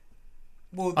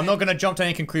 well, I'm not gonna jump to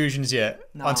any conclusions yet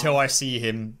No. until I see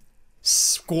him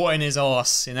squatting his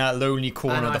ass in that lonely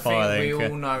corner and of the I think fire. we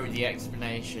link. all know the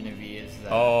explanation if he is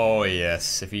there. Oh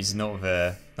yes, if he's not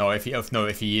there. No, if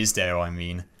he is there, I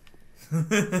mean.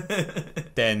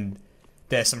 Then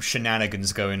there's some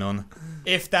shenanigans going on.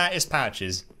 If that is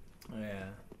Patches. Yeah.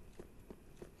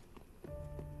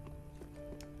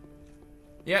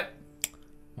 Yep.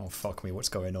 Oh fuck me, what's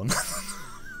going on?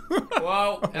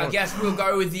 Well, I guess we'll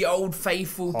go with the old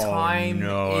faithful. Oh, Time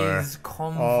no. is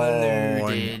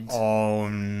convoluted. Oh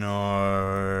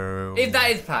no. If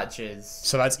that is Patches.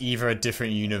 So that's either a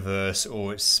different universe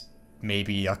or it's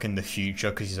maybe like in the future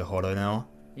because he's a hollow now.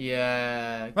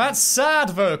 Yeah. That's sad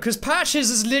though, because Patches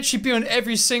has literally been on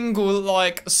every single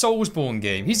like Soulsborne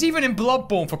game. He's even in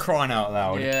Bloodborne, for crying out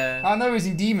loud. Yeah. I know he's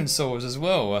in Demon Souls as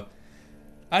well.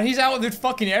 And he's out with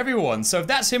fucking everyone. So if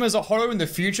that's him as a hollow in the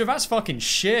future, that's fucking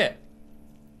shit.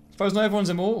 Suppose not everyone's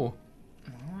immortal.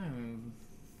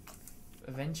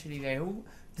 Eventually they all.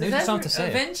 There's Does something to say.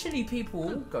 Eventually people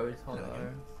all go with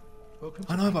Hollow. Welcome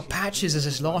I know, but Patches has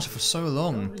just lasted for so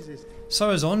long.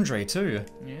 So has Andre too.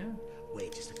 Yeah.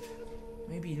 Wait just a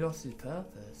Maybe he lost his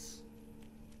purpose.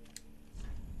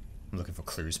 I'm looking for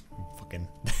clues. Fucking.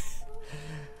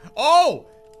 Oh!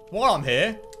 While I'm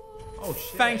here, Oh shit.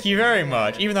 thank you very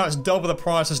much. Even though it's double the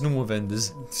price as normal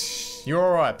vendors. You're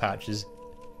alright, Patches.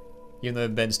 Even though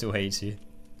Ben still hates you.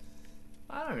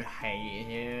 I don't hate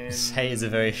him. Hate is a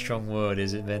very strong word,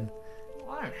 is it, Ben?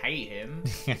 I don't hate him.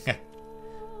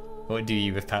 What do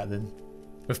you with Pat then?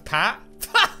 With Pat?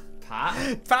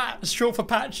 Pat? Pat, short for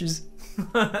Patches.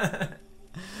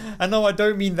 And no, I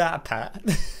don't mean that Pat.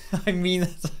 I mean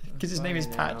because his name is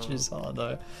Fucking Patches. Oh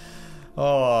no.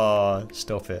 Oh,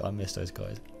 stop it. I miss those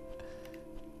guys.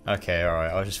 Okay,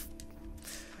 alright.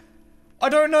 I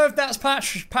don't know if that's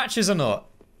Patches or not.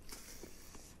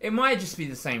 It might just be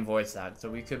the same voice actor.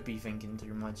 We could be thinking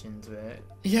too much into it.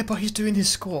 Yeah, but he's doing his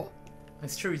squat.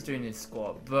 It's true he's doing his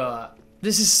squat, but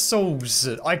This is Souls.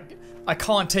 I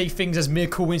can't take things as mere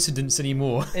coincidence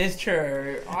anymore. it's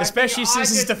true. Especially since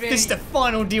this is the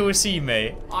final DLC,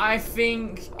 mate. I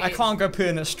think I can't go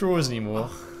pulling at straws anymore.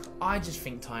 I just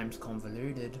think time's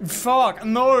convoluted. Fuck,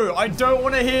 no, I don't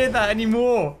want to hear that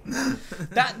anymore.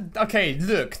 Okay,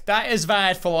 look, that is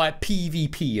valid for like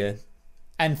PvP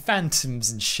and phantoms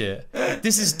and shit.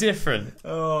 This is different.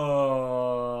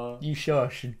 Oh. You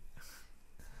shush.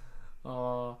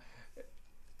 Oh.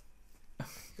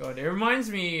 God, it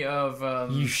reminds me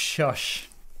of You shush.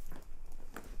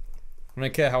 I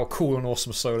don't care how cool and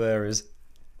awesome Solaire is.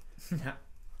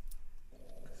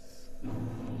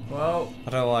 Well. I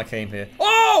don't know why I came here.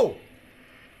 Oh!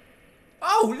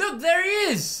 Oh, look, there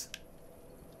he is!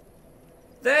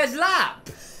 There's Lapp!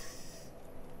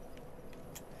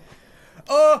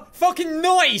 Fucking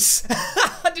nice!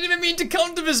 I didn't even mean to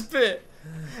come to this bit.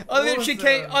 I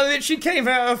literally came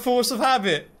out of force of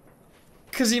habit.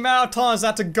 Because the amount of times I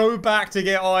had to go back to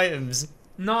get items.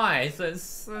 Nice.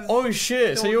 That's Oh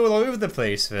shit, so you're all over the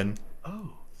place then.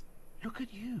 Oh, look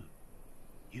at you.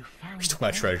 You found He's talking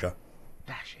about treasure.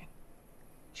 Dashing.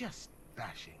 Just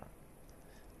dashing.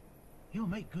 You'll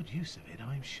make good use of it,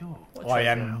 I'm sure. I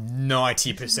am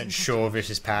 90% sure this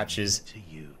is Patches. To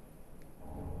you.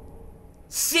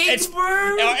 Six,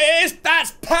 bro!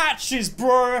 That's Patches,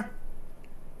 bro!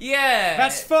 Yeah.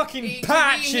 That's fucking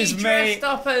Patches, he mate! dressed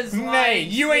up as, Mate,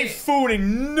 like, you ain't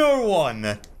fooling no one!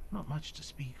 Not much to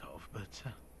speak of,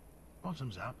 but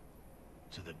bottoms up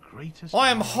to the greatest.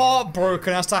 I am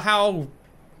heartbroken as to how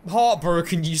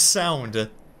heartbroken you sound.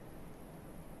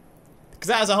 Because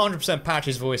that is 100%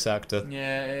 Patches voice actor.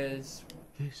 Yeah, it is.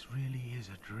 This really is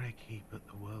a dreck heap at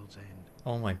the world's end.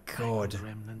 Oh my god.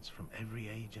 Remnants from every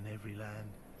age and every land.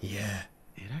 Yeah.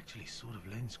 It actually sort of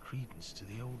lends credence to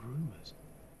the old rumours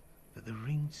that the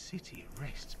ringed city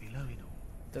rests below it all.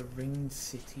 The ringed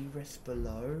city rests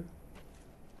below?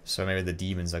 So maybe the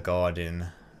demons are guarding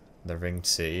the ringed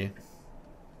city.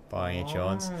 By any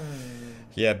chance?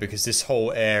 Yeah, because this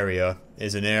whole area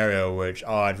is an area which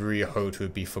I'd really hoped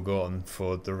would be forgotten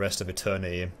for the rest of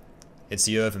eternity. It's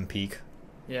the Earthen Peak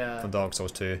from Dark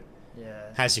Souls 2. Yeah.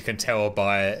 As you can tell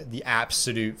by the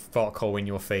absolute fuckhole in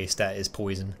your face, that is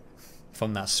poison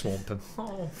from that swamp.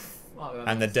 Oh,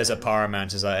 and the Desert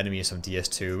Pyromancers are enemies from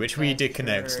DS2, which we did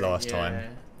connect last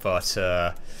time. But,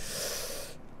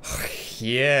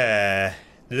 yeah.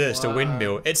 There's the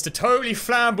windmill. It's the totally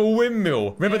flammable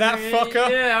windmill. Remember that fucker?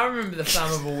 Yeah, I remember the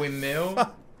flammable windmill.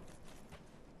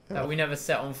 That we never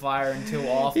set on fire until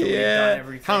after we'd done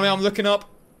everything. Hang on, I'm looking up.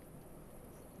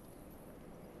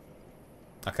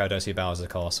 Okay, I don't see Bowser's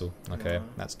castle. Okay,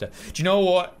 that's do you know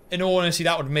what? In all honesty,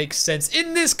 that would make sense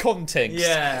in this context.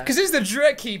 Yeah. Because it's the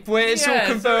Dreadkeep where it's all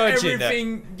converging. So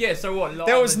everything, so what?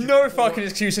 There was no fucking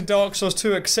excuse in Dark Souls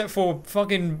 2 except for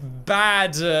fucking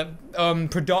bad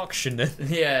production.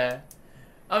 Yeah.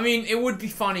 I mean, it would be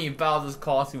funny if Bowser's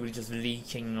castle was just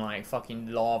leaking like fucking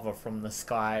lava from the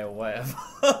sky or whatever.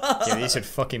 Yeah, this would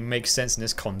fucking make sense in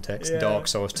this context. Dark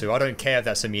Souls 2. I don't care if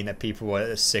that's a meme that people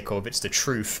are sick of. It's the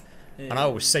truth. And I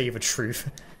will say the truth.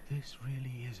 This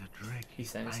really is a dread. He's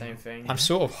saying the same thing. I'm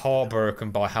sort of heartbroken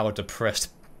by how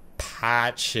depressed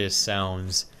Patches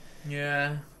sounds.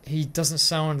 Yeah. He doesn't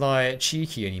sound like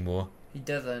cheeky anymore. He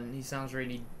doesn't. He sounds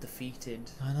really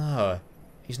defeated. I know.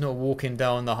 He's not walking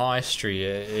down the high street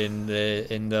in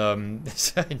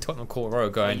Tottenham Court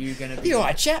Road going, Are you gonna be... You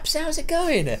alright chaps, how's it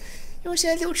going? You want to see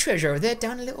a little treasure over there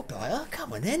down a little blighter?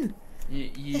 Come on then.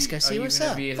 Let's go see what's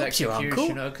up. Up to you, uncle.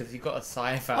 Because you got a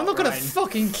scythe out. I'm not gonna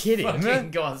fucking kid him.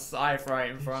 Fucking got a scythe right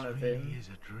in front of him.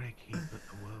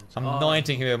 I'm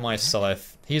knighting him with my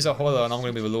scythe. He's a hollow and I'm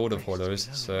gonna be the Lord of Hollows,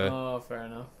 so... Oh, fair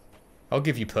enough. I'll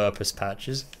give you purpose,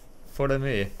 Patches. Follow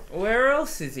me. Where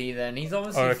else is he then? He's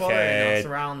obviously following us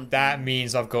around. That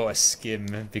means I've got to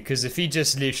skim, because if he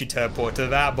just literally teleported to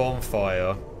that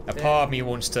bonfire, a part of me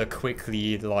wants to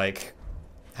quickly, like,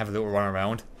 have a little run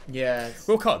around. Yeah.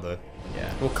 We'll cut though.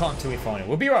 Yeah. We'll cut until we find him.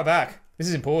 We'll be right back. This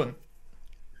is important.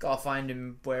 Gotta find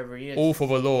him wherever he is. All for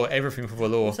the law, everything for the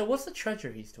law. So what's the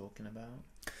treasure he's talking about?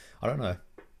 I don't know.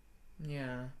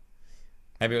 Yeah.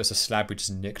 Maybe it was a slab we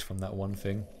just nicked from that one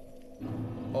thing.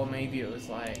 Or maybe it was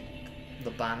like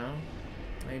the banner.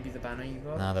 Maybe the banner you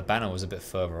got? Nah, the banner was a bit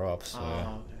further up, so...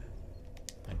 Oh,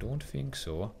 okay. I don't think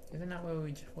so. Isn't that where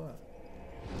we just were?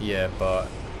 Yeah, but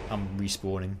I'm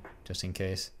respawning, just in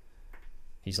case.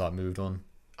 He's like moved on.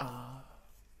 Ah.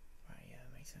 Right, yeah,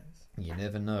 that makes sense. You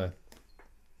never know.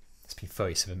 It's been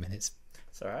 37 minutes.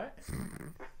 It's alright.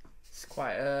 It's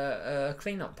quite a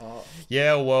clean-up part.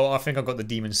 Yeah, well, I think I've got the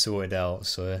demon sorted out,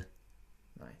 so...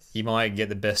 Nice. You might get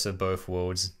the best of both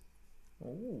worlds.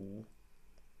 Ooh.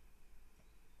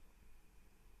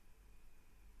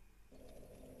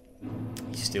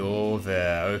 He's still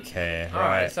there, okay.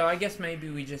 Alright, so I guess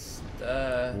maybe we just...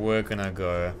 We're gonna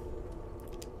go.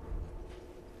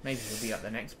 Maybe we'll be at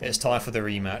the next one. It's time for the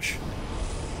rematch.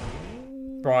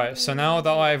 Right, so now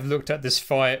that I've looked at this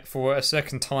fight for a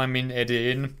second time in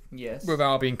editing, yes,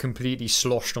 without being completely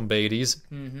sloshed on baileys,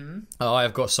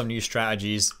 I've got some new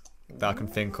strategies that I can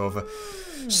think of.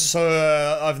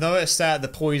 So I've noticed that the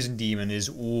poison demon is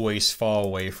always far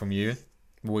away from you,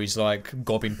 always like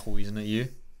gobbing poison at you.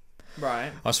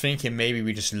 Right. I was thinking maybe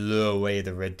we just lure away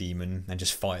the red demon and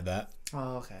just fight that.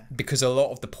 Oh, okay. Because a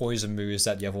lot of the poison moves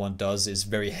that the other one does is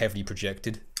very heavily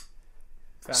projected.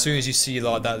 As soon as you see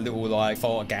like that little like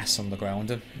fart gas on the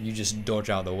ground, you just dodge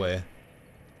out of the way.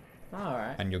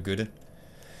 Alright. And you're good.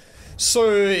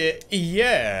 So,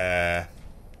 yeah.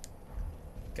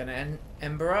 Gonna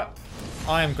ember up?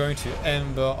 I am going to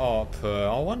ember up.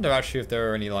 I wonder actually if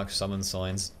there are any like summon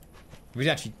signs. We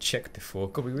didn't actually check before.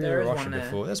 God, we really were rushing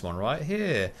before. There's one right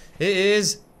here. It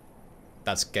is.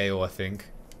 That's Gale, I think.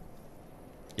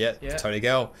 Yeah, totally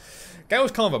Gale.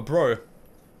 Gale's kind of a bro.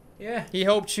 Yeah. He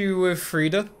helped you with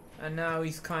Frida. And now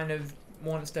he's kind of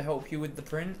wants to help you with the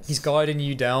prince. He's guiding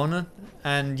you down.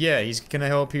 And yeah, he's going to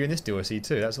help you in this DLC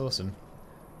too. That's awesome.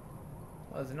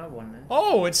 Oh, there's another one there.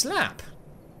 Oh, it's Lapp.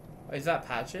 Oh, is that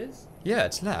Patches? Yeah,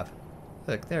 it's Lapp.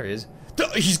 Look, there he is.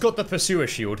 He's got the Pursuer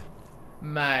shield.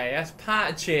 Mate, that's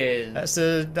Patches.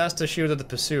 That's the shield of the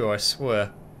Pursuer, I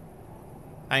swear.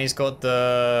 And he's got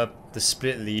the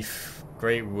split leaf,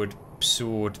 greatwood,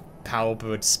 sword,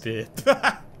 halberd, spear.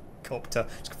 Copter.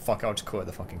 Fuck, I'll just call it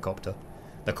the fucking copter.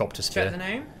 The copter spear. Check the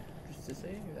name, just to see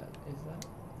who that is. That.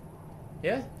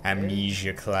 Yeah.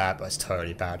 Amnesia clap. That's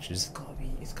totally Patches.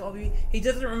 It's It's gotta be. He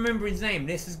doesn't remember his name.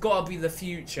 This has gotta be the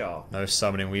future. No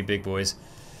summoning, we big boys.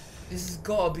 This has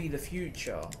gotta be the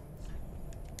future.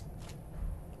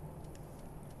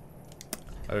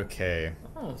 Okay.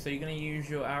 Oh, so you're gonna use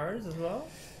your arrows as well?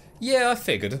 Yeah, I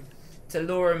figured. To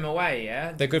lure him away,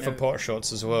 yeah? They're good for pot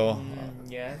shots as well.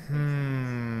 Yeah.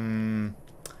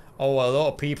 Oh, a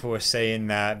lot of people were saying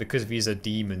that because these are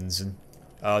demons and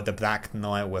the Black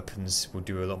Knight weapons will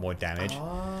do a lot more damage.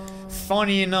 Oh.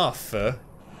 Funny enough,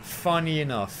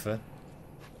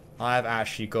 I've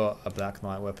actually got a Black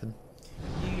Knight weapon.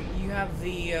 You have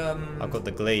the I've got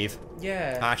the glaive.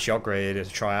 Yeah. I actually upgraded it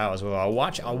to try out as well.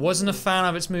 I wasn't a fan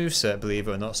of its moveset, believe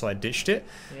it or not, so I ditched it.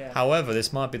 Yeah. However,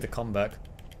 this might be the comeback.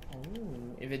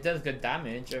 Ooh, if it does good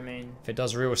damage, I mean. If it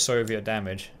does real Soviet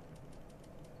damage,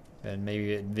 then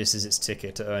maybe this is its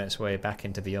ticket to earn its way back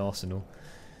into the arsenal.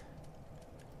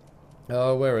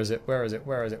 Oh, where is it? Where is it?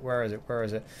 Where is it? Where is it? Where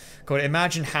is it? God,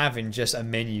 imagine having just a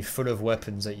menu full of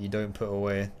weapons that you don't put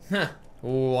away.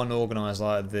 All unorganized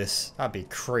like this. That'd be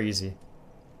crazy.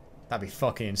 That'd be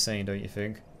fucking insane, don't you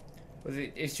think?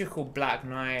 It's just called Black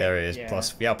Knight. There it is.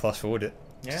 Yeah. Plus forward it.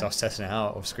 Yeah. So I was testing it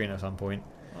out off screen at some point.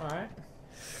 Alright.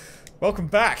 Welcome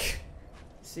back.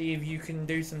 See if you can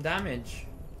do some damage.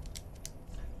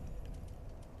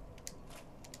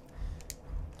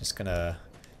 Just gonna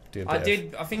do a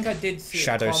bit I think I did see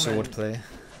shadow a comment. sword play.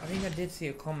 I think I did see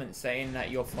a comment saying that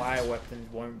your fire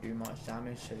weapons won't do much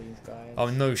damage to these guys.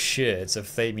 Oh no shit! It's a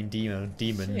flaming demon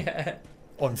Yeah.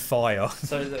 on fire.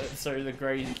 So the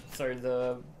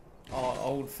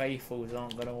old faithfuls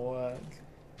aren't gonna work.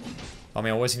 I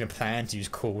mean, I wasn't even planning to use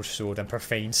cold sword and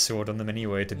profane sword on them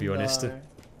anyway, to be honest. No.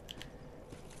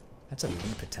 That's a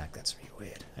leap attack. That's really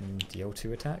weird. And the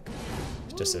L2 attack.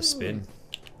 It's just a spin.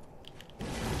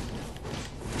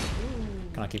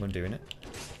 Can I keep on doing it?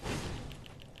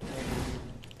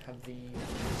 Have the.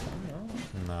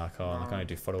 No, I can't. I can only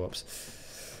do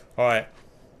follow-ups. Alright.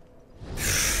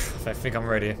 I think I'm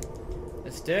ready.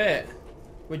 Let's do it.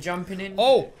 We're jumping in.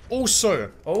 Oh!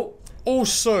 Also! Oh!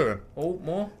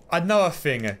 More? Another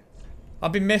thing.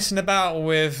 I've been messing about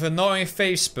with not only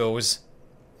face spells.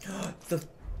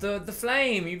 The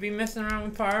flame. You've been messing around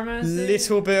with pyromancy.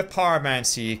 Little bit of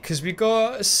pyromancy, because we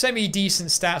got semi-decent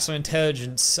stats on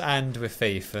intelligence and with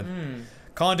faith.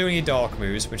 Can't do any dark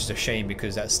moves, which is a shame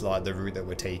because that's like the route that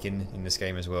we're taking in this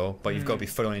game as well. But you've got to be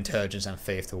full on intelligence and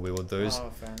faith to wield those. Oh,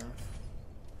 fair enough.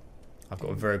 I've got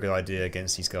a very good idea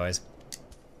against these guys.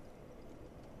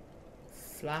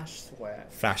 Flash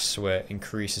sweat. Flash sweat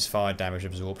increases fire damage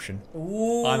absorption.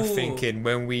 Ooh. I'm thinking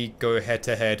when we go head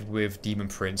to head with Demon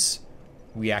Prince,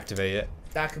 we activate it.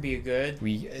 That could be a good.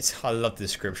 I love the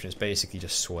description. It's basically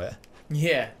just sweat.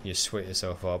 Yeah. You sweat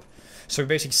yourself up. So we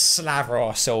basically slather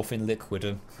ourselves in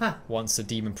liquid once the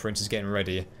Demon Prince is getting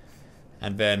ready.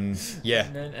 And then, yeah.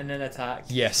 And then attack.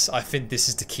 Yes, I think this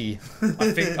is the key.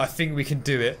 I think we can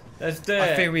do it. Let's do it.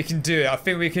 I think we can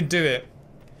do it.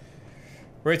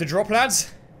 Ready to drop,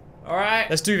 lads? Alright.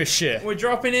 Let's do this shit. We're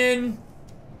dropping in.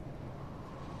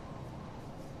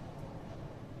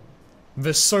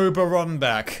 The sober run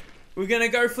back. We're gonna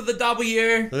go for the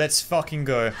W. Let's fucking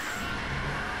go.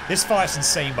 This fight's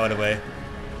insane, by the way.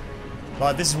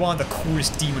 Like, this is one of the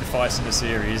coolest demon fights in the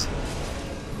series.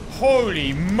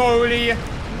 Holy moly!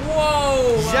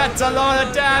 Whoa! That's a lot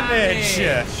of damage!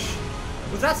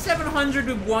 Was that 700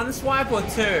 with one swipe or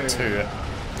two? Two.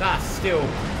 That's still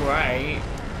great.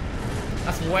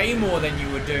 That's way more than you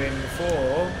were doing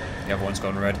before. The other one's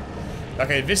gone red.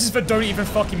 Okay, this is the don't even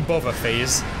fucking bother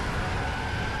phase.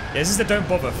 Yeah, this is the don't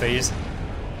bother phase.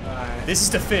 Right. This is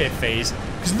the fear phase.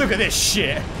 Because look at this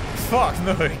shit. Fuck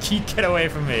no, get away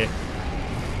from me.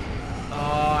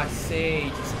 Oh, I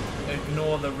see. Just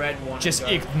ignore the red one. Just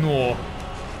ignore.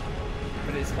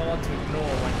 But it's hard to ignore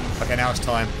when you... Okay, now it's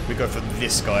time. We go for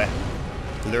this guy.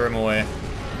 Lure him away.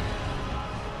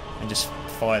 And just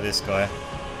fire this guy.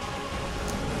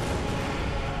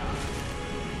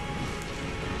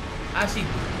 Actually,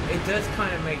 it does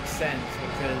kind of make sense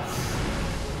because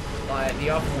like the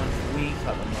other one's weak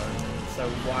at the moment, so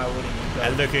why wouldn't you go?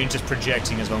 And look at him just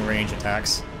projecting his long range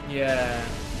attacks. Yeah.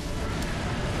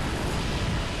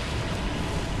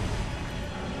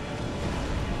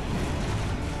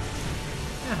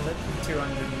 Yeah, look at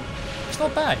 200. It's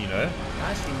not bad, you know.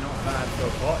 Actually, not bad for a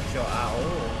bot shot at all.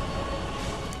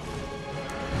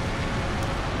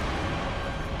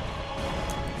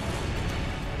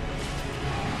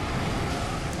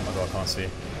 Oh my god, I can't see.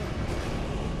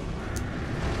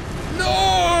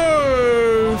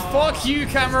 No! Fuck you,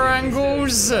 camera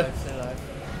angles! Still alive.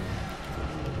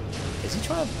 Is he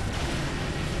trying to...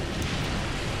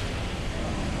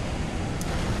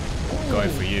 Go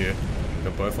for you.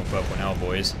 We're both on purple now,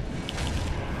 boys.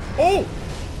 Oh!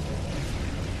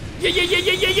 Yeah, yeah, yeah,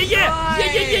 yeah, yeah, yeah, yeah! Nice.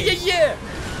 Yeah, yeah, yeah, yeah, yeah!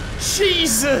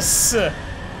 Jesus!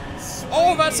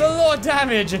 Oh, that's a lot of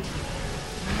damage!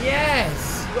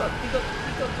 Yes! You got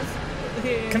this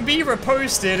here. Can be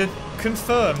reposted,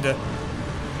 confirmed.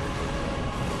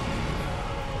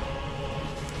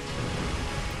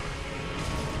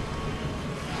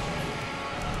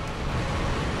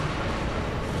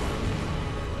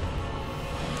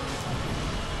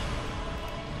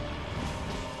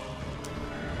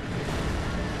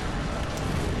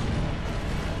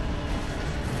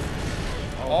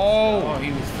 Oh,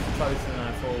 he was closer than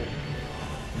I thought.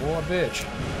 What a bitch.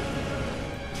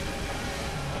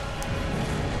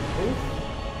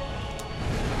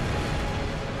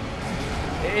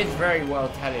 It is very well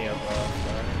telegraphed.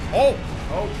 Oh!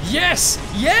 Oh, Yes!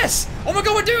 Yes! Oh my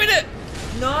god, we're doing it!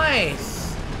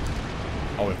 nice!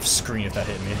 I would have screamed if that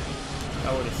hit me.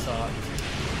 That would have sucked.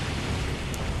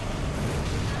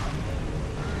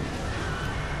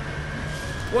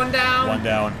 One down. One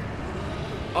down.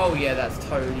 Oh yeah, that's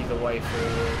totally the way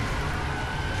forward.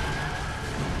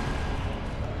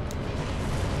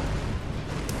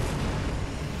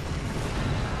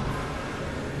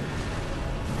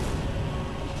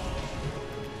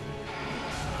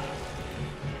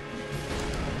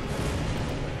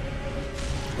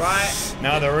 Right.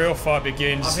 Now the real fight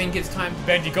begins. I think it's time to...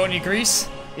 Ben, you got any grease?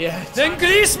 Yeah. Then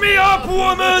grease me up,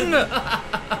 woman!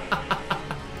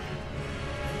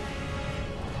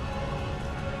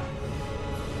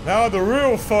 Now the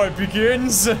real fight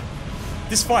begins.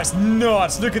 This fight's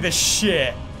nuts. Look at this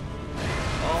shit.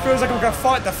 Feels like I'm gonna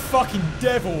fight the fucking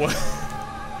devil.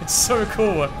 It's so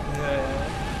cool.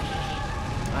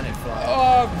 And it flies.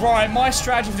 Oh, right. My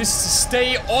strategy for this is to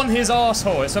stay on his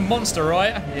asshole. It's a monster,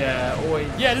 right? Yeah, always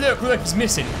Yeah, look, he's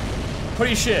missing.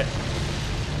 Pretty shit.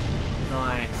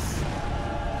 nice.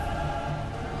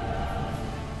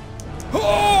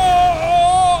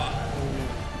 Oh!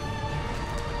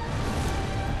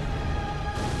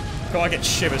 God, I get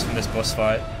shivers from this boss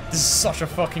fight. This is such a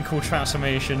fucking cool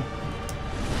transformation.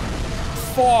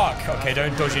 Fuck! Okay,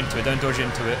 don't dodge into it, don't dodge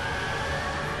into it.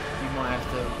 You might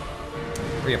have to...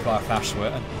 Reapply flash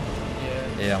sweat.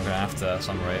 Yeah. Yeah, I'm gonna have to at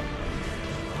some rate.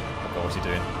 Oh god, what's he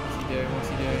doing? What's he doing? What's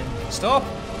he doing? Stop!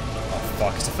 Oh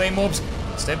fuck, it's the flame mobs.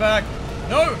 Stay back.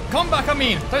 No! Come back, I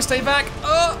mean! Don't stay back!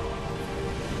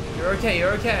 You're okay,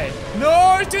 you're okay.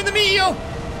 No! It's doing the meteor!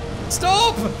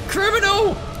 Stop!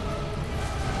 Criminal!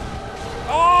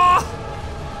 Oh!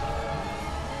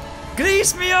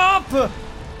 Grease me up!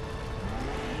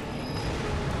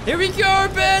 Here we go,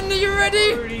 Ben! Are you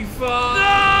ready? Pretty fun.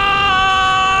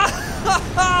 Ah!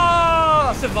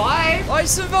 Survive? I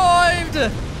survived!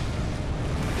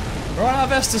 Right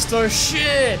out of Estus though,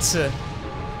 shit! You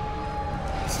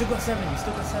still got 7, you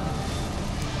still got 7.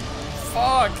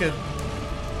 Fuck!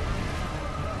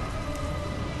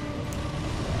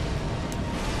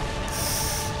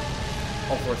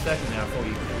 Oh, for a second there, I thought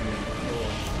you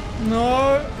couldn't.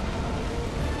 No!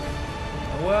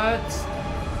 What?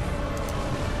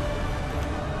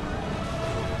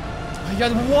 You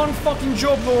had one fucking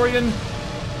job, Lorian!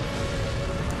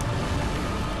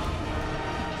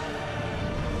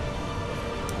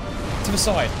 To the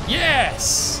side.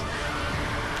 Yes!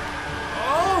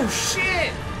 Oh,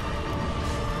 shit!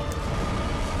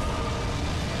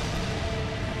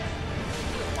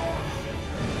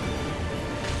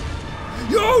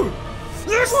 Yo!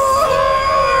 Let's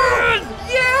run!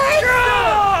 Yes!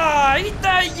 Eat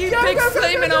that, you big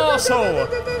flaming asshole!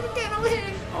 Get on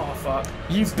here! Oh, fuck.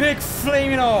 You big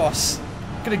flaming ass!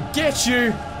 Gonna get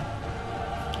you!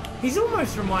 He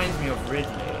almost reminds me of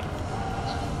Ridley.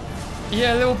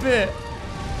 Yeah, a little bit.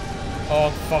 Oh,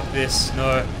 fuck this.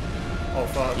 No. Oh,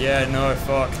 fuck. Yeah, no,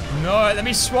 fuck. No, let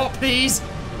me swap, please!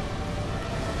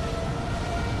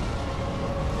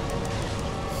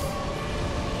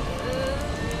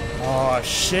 Oh,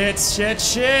 shit, shit,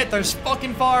 shit! Those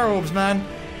fucking fire orbs, man!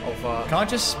 Oh, fuck. Can't I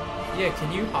just... Yeah,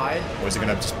 can you hide? Or is it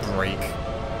gonna just break?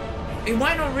 It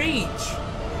might not reach.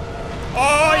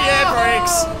 Oh, yeah,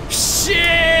 breaks! Shit!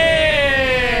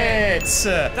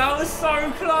 That was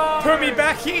so close. Put me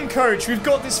back in, coach. We've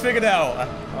got this figured out.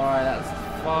 Alright, that's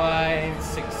 5,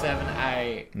 6, 7,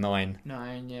 8. 9.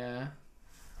 9, yeah.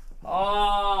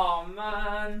 Oh,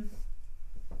 man.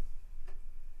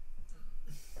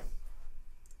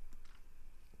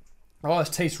 Oh, this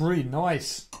tastes really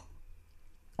nice.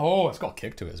 Oh, it's got a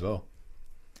kick to it as well.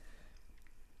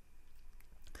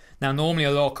 Now, normally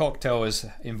a lot of cocktails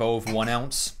involve 1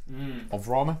 ounce of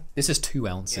rum. This is 2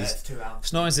 ounces. Yeah, it's 2 ounces.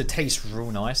 It's not as it tastes real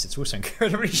nice, it's also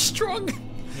incredibly strong.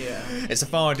 Yeah. It's a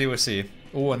final DLC.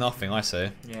 All or nothing, I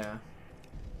say. Yeah.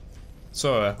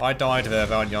 So, I died there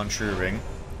without the untrue ring.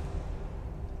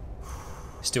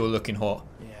 Still looking hot.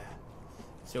 Yeah.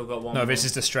 Still got one No, more. this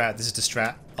is the strat. This is the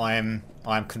strat. I am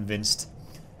convinced.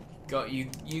 Got you.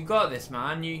 You got this,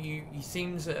 man. You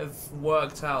seem to have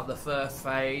worked out the first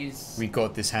phase. We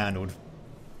got this handled.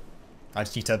 I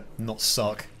just need to not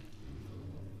suck.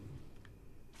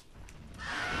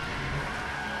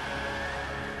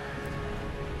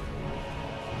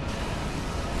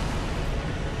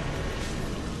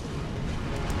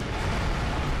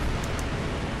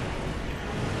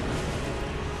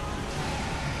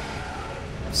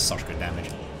 Such good damage.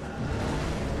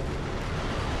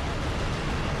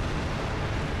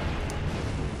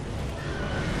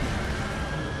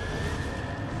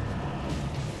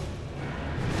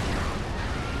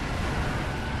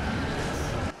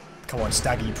 Come on,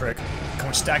 stagger, you prick. Come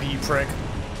on, stagger, you prick.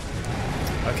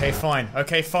 Okay, fine.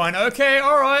 Okay, fine. Okay,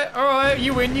 alright, alright.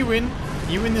 You win, you win.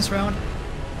 You win this round.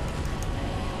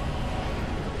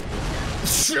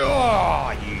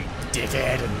 Sure, you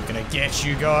dickhead. I'm gonna get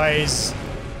you guys.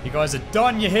 You guys are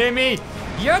done, you hear me?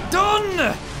 You're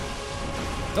done!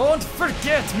 Don't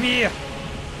forget me! Oh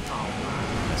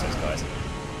man, that's those guys.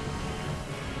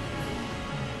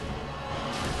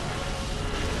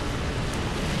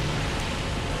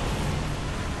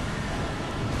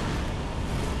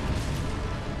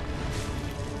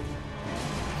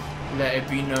 Let it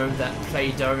be known that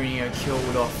Playdonio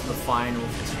killed off the final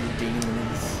two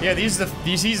demons. Yeah, these are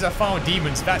the final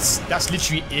demons. That's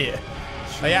literally it.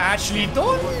 They are actually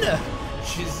done!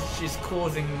 She's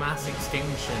causing mass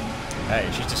extinction. Hey,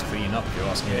 she's just cleaning up if you're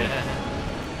asking me.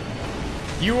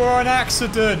 Yeah. You were an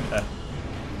accident!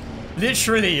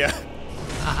 Literally.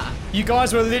 You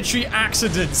guys were literally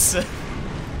accidents.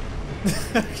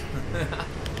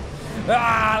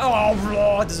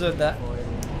 Oh, I deserve that.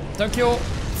 Don't kill.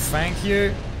 Thank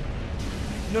you.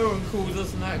 No one calls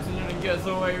us an accident and gets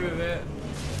away with it.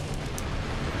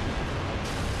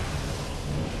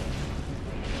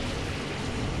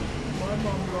 My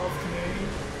mum loved me.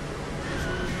 She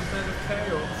was a bit of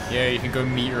chaos. Yeah, you can go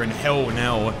meet her in hell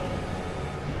now.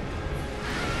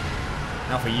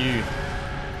 Now for you.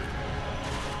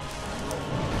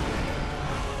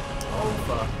 Oh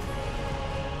fuck.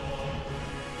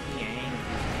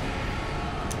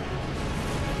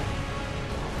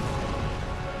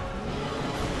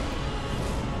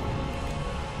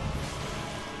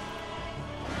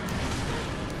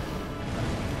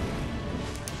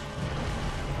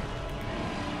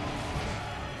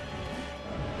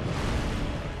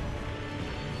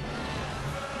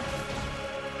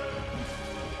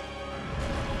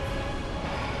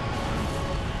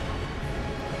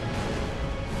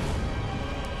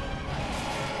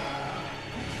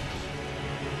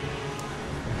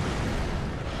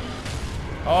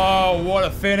 Oh, what a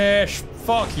finish!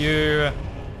 Fuck you!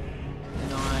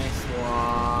 Nice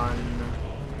one.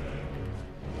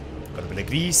 Got a bit of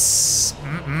grease.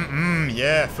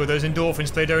 Yeah, feel those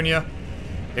endorphins, Playdonia.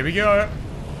 Here we go.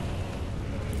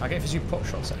 I get for you pot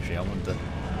shots actually, I wonder.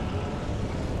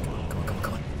 Come on, come on,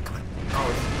 come on, come on.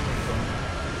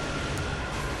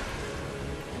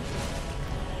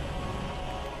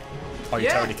 Oh, you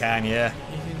totally can, yeah.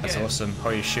 That's awesome.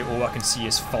 Holy shit, all I can see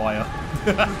is fire.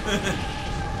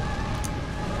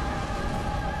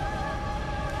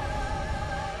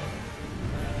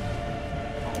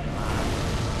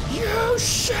 You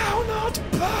shall not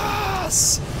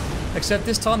pass! Except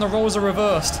this time the roles are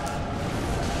reversed.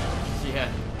 Yeah.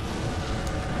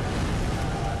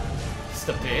 Just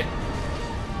a bit.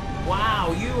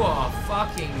 Wow, you are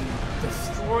fucking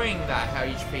destroying that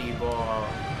HP bar.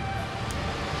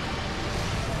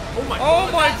 Oh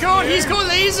my god, he's got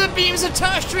laser beams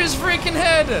attached to his freaking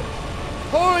head!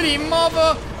 Holy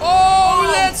mother! Oh,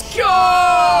 let's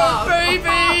go,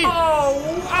 baby!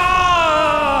 Oh,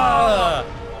 Ah!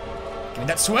 Give me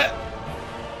that sweat.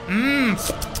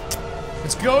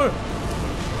 Let's go.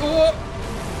 Oh.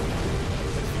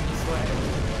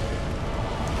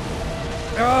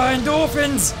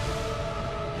 Endorphins.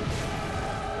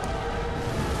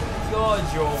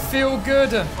 God, you're Feel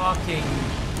good. fucking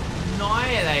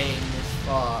annihilating this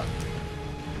fuck.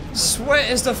 Sweat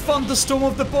is the thunderstorm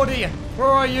of the body. Where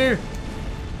are you?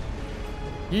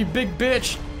 You big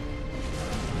bitch.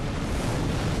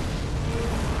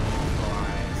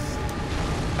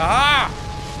 Ah!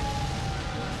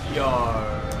 Yo.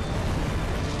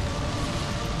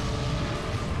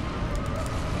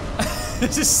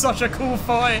 This is such a cool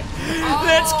fight.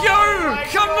 Let's go!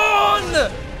 Come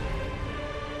on!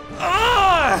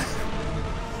 Ah!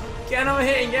 Get him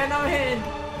hitting, get him hitting.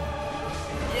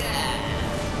 Yeah.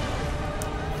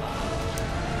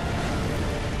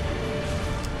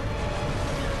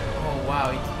 Oh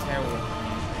wow, he did terrible.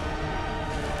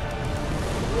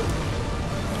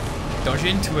 Dodge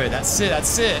into it. That's it.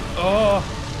 That's it. Oh.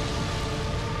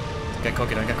 Don't get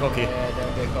cocky. Don't get cocky. Yeah,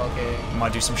 don't get cocky.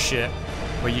 Might do some shit.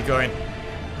 Where you going?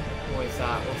 What is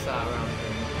that? What's that around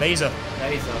him? Laser.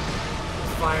 Laser.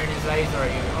 He's firing his laser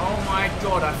at you. Oh my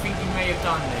god, I think he may have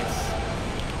done this.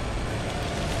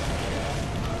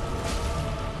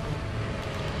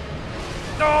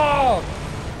 Oh!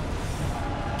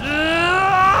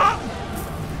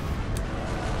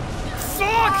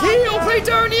 Fuck! Heal,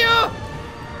 Platonia!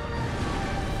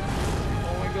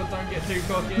 Oh my god, don't get too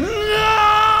cocky.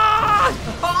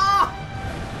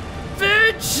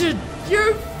 Bitch!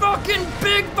 You fucking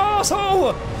big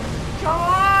asshole! Come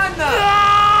on!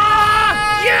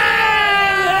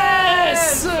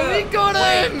 Yes! We got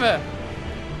him!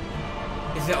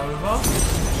 Is it over?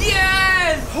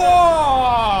 Yes!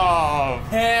 Oh!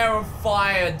 Hair of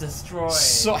fire destroyed.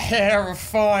 So, hair of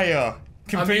fire.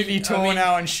 Completely torn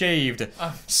out and shaved.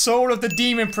 Soul of the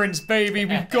Demon Prince, baby,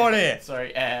 we got it!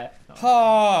 Sorry, air.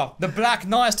 Ah, the Black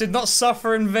Knights did not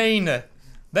suffer in vain.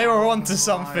 They were onto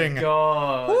something. Oh my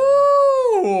god.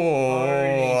 Woo!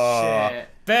 Holy shit.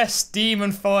 Best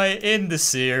demon fight in the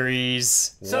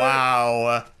series. So-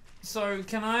 Wow. So,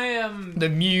 can I, The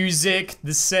music,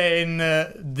 the setting,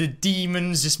 the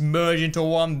demons just merge into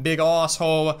one big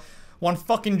asshole. One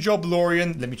fucking job,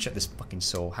 Lorian. Let me check this fucking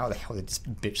soul. How the hell did this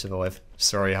bitch survive?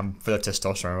 Sorry, I'm full of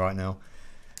testosterone right now.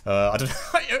 I don't know.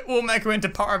 It will make her into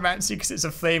pyromancy because it's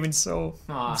a flaming soul.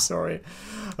 I'm sorry.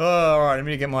 Alright, let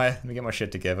me get my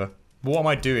shit together. What am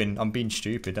I doing? I'm being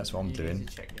stupid. That's what I'm doing.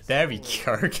 There we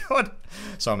go. God.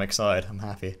 So I'm excited. I'm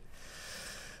happy.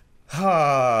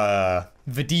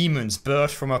 The demons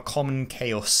birthed from a common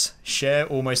chaos. Share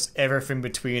almost everything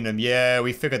between them. Yeah,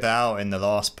 we figured that out in the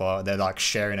last part. They're like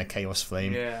sharing a chaos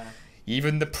flame. Yeah.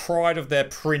 Even the pride of their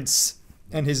prince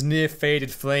and his near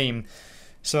faded flame.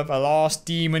 So that the last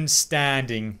demon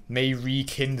standing may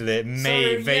rekindle it.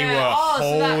 They were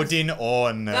holding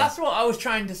on. That's what I was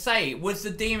trying to say. Was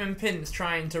the demon prince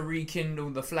trying to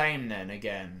rekindle the flame then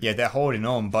again? Yeah, they're holding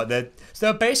on, but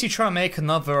they're basically trying to make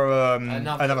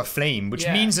another flame, which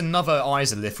means another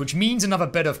Izalith, which means another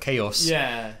bed of chaos.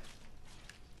 Yeah.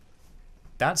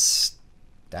 That's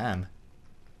damn.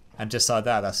 And just like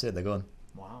that, that's it. They're gone.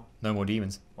 Wow. No more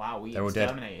demons. Wow, we They're all dead.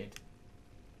 exterminated.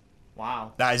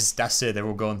 Wow. That's it. They're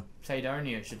all gone.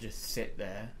 Pladonia should just sit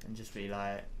there and just be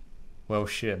like, Well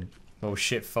shit.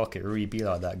 Fuck it. Really be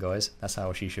like that, guys. That's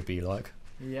how she should be like.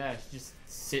 yeah, she just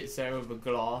sits there with a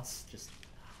glass, just.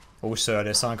 Also,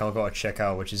 there's something I've got to check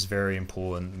out, which is very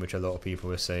important, which a lot of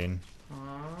people are saying.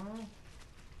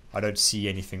 I don't see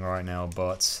anything right now,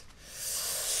 but.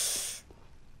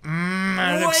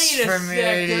 That looks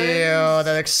familiar.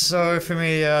 That looks so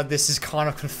familiar. This is kind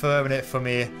of confirming it for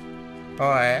me.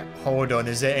 Alright, hold on.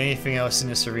 Is there anything else in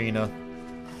this arena?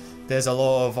 There's a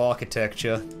lot of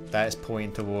architecture that is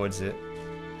pointing towards it.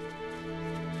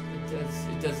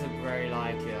 It does look very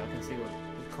like it. I can see what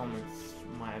the comments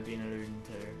might have been alluding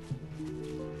to.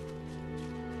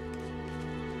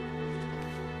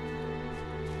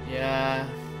 Yeah.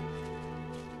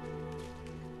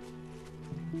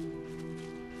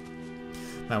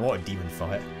 Man, what a demon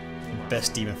fight.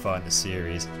 Best demon fight in the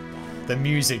series. The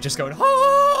music just going,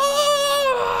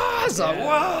 ah! It's like,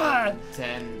 what?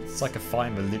 It's like a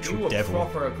fight with a literal devil.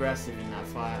 Proper aggressive in that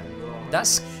fight as well.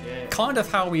 That's kind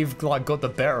of how we've like got the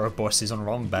better of bosses on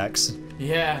runbacks.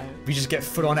 Yeah. We just get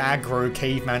full on aggro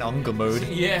caveman Unger mode.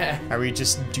 Yeah. And we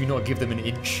just do not give them an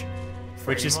inch.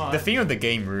 Which is the theme of the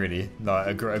game, really.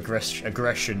 Like,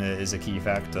 aggression is a key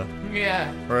factor.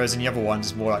 Yeah. Whereas in the other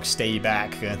ones, it's more like stay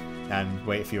back and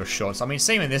wait for your shots. I mean,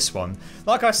 same in this one.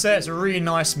 Like I said, it's a really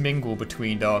nice mingle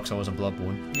between Dark Souls and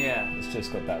Bloodborne. Yeah. It's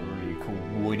just got that really cool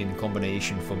winning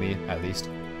combination for me, at least.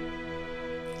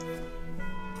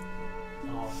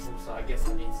 Oh, also, I guess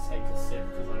I need to take a sip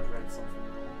because I read something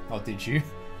wrong. Oh, did you?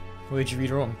 What did you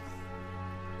read wrong?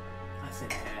 I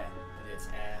said air, but it's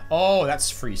air. Oh,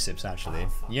 that's 3 sips, actually.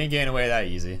 Oh, you ain't getting away that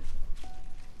easy.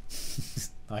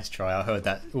 Nice try. I heard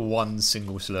that one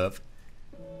single slurp.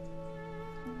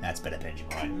 That's better,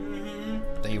 Benjamin.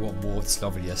 Don't you want more of this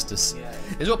lovely Estus? Yeah.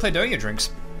 It's what Pladonia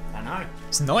drinks. I know.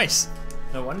 It's nice.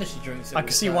 No wonder she drinks it. I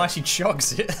can see why she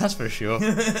chugs it, that's for sure.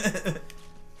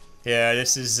 Yeah,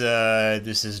 this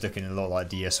is looking a lot like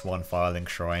DS1 Firelink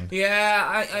Shrine.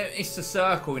 Yeah, it's the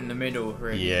circle in the middle,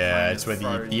 really. Yeah, it's where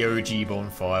the OG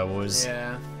bonfire was.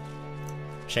 Yeah.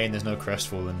 Shame there's no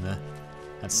Crestfall in there.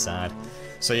 That's sad.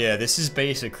 So yeah, this is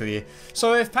basically...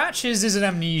 So if Patches is an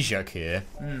Amnesiac here,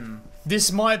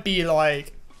 this might be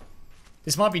like...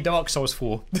 This might be Dark Souls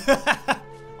 4.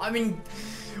 I mean...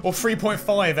 Or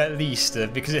 3.5 at least,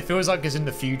 because it feels like it's in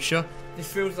the future.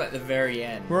 This feels like the very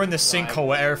end. We're in the sinkhole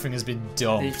where everything has been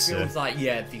dumped. This feels like,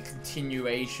 yeah, the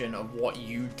continuation of what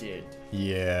you did.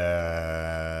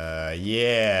 Yeah,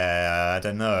 I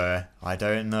don't know,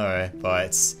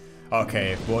 but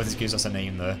okay. Well, this gives us a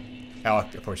name though. Oh, I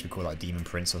probably should call it like Demon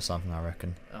Prince or something. I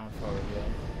reckon. Oh, probably.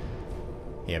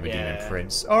 Yeah, but Demon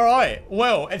Prince. All right.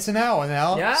 Well, it's an hour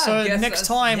now. Yeah. So next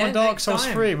time on Dark Souls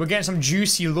 3, we're getting some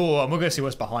juicy lore, and we're gonna see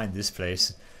what's behind this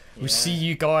place. We'll see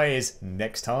you guys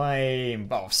next time.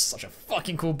 Oh, such a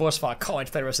fucking cool boss fight. I can't wait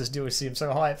to play the rest of this DLC. I'm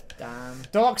so hyped. Damn.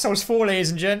 Dark Souls 4,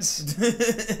 ladies and gents.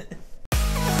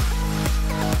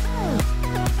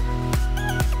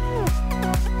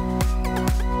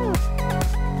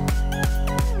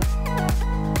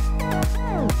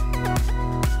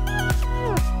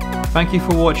 Thank you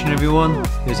for watching, everyone.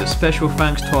 Here's a special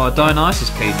thanks to our Dionysus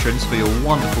patrons for your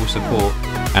wonderful support.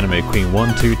 Anime Queen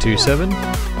 1227,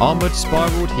 Armored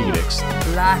Spiraled Helix,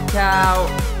 Blackout.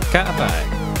 Catbag,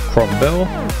 Cromwell,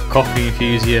 Coffee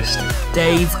Enthusiast,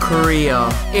 Dave Korea.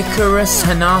 Icarus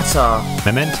Hanata.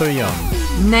 Memento Young,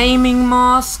 Naming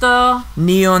Master.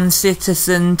 Neon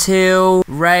Citizen Till.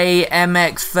 Ray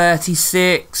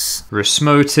MX36.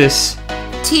 Resmotis,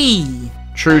 T.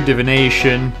 True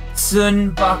Divination,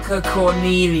 Sunbucker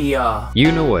Cornelia.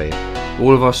 Unaway.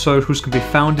 All of our socials can be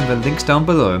found in the links down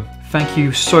below. Thank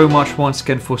you so much once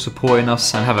again for supporting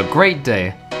us, and have a great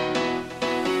day.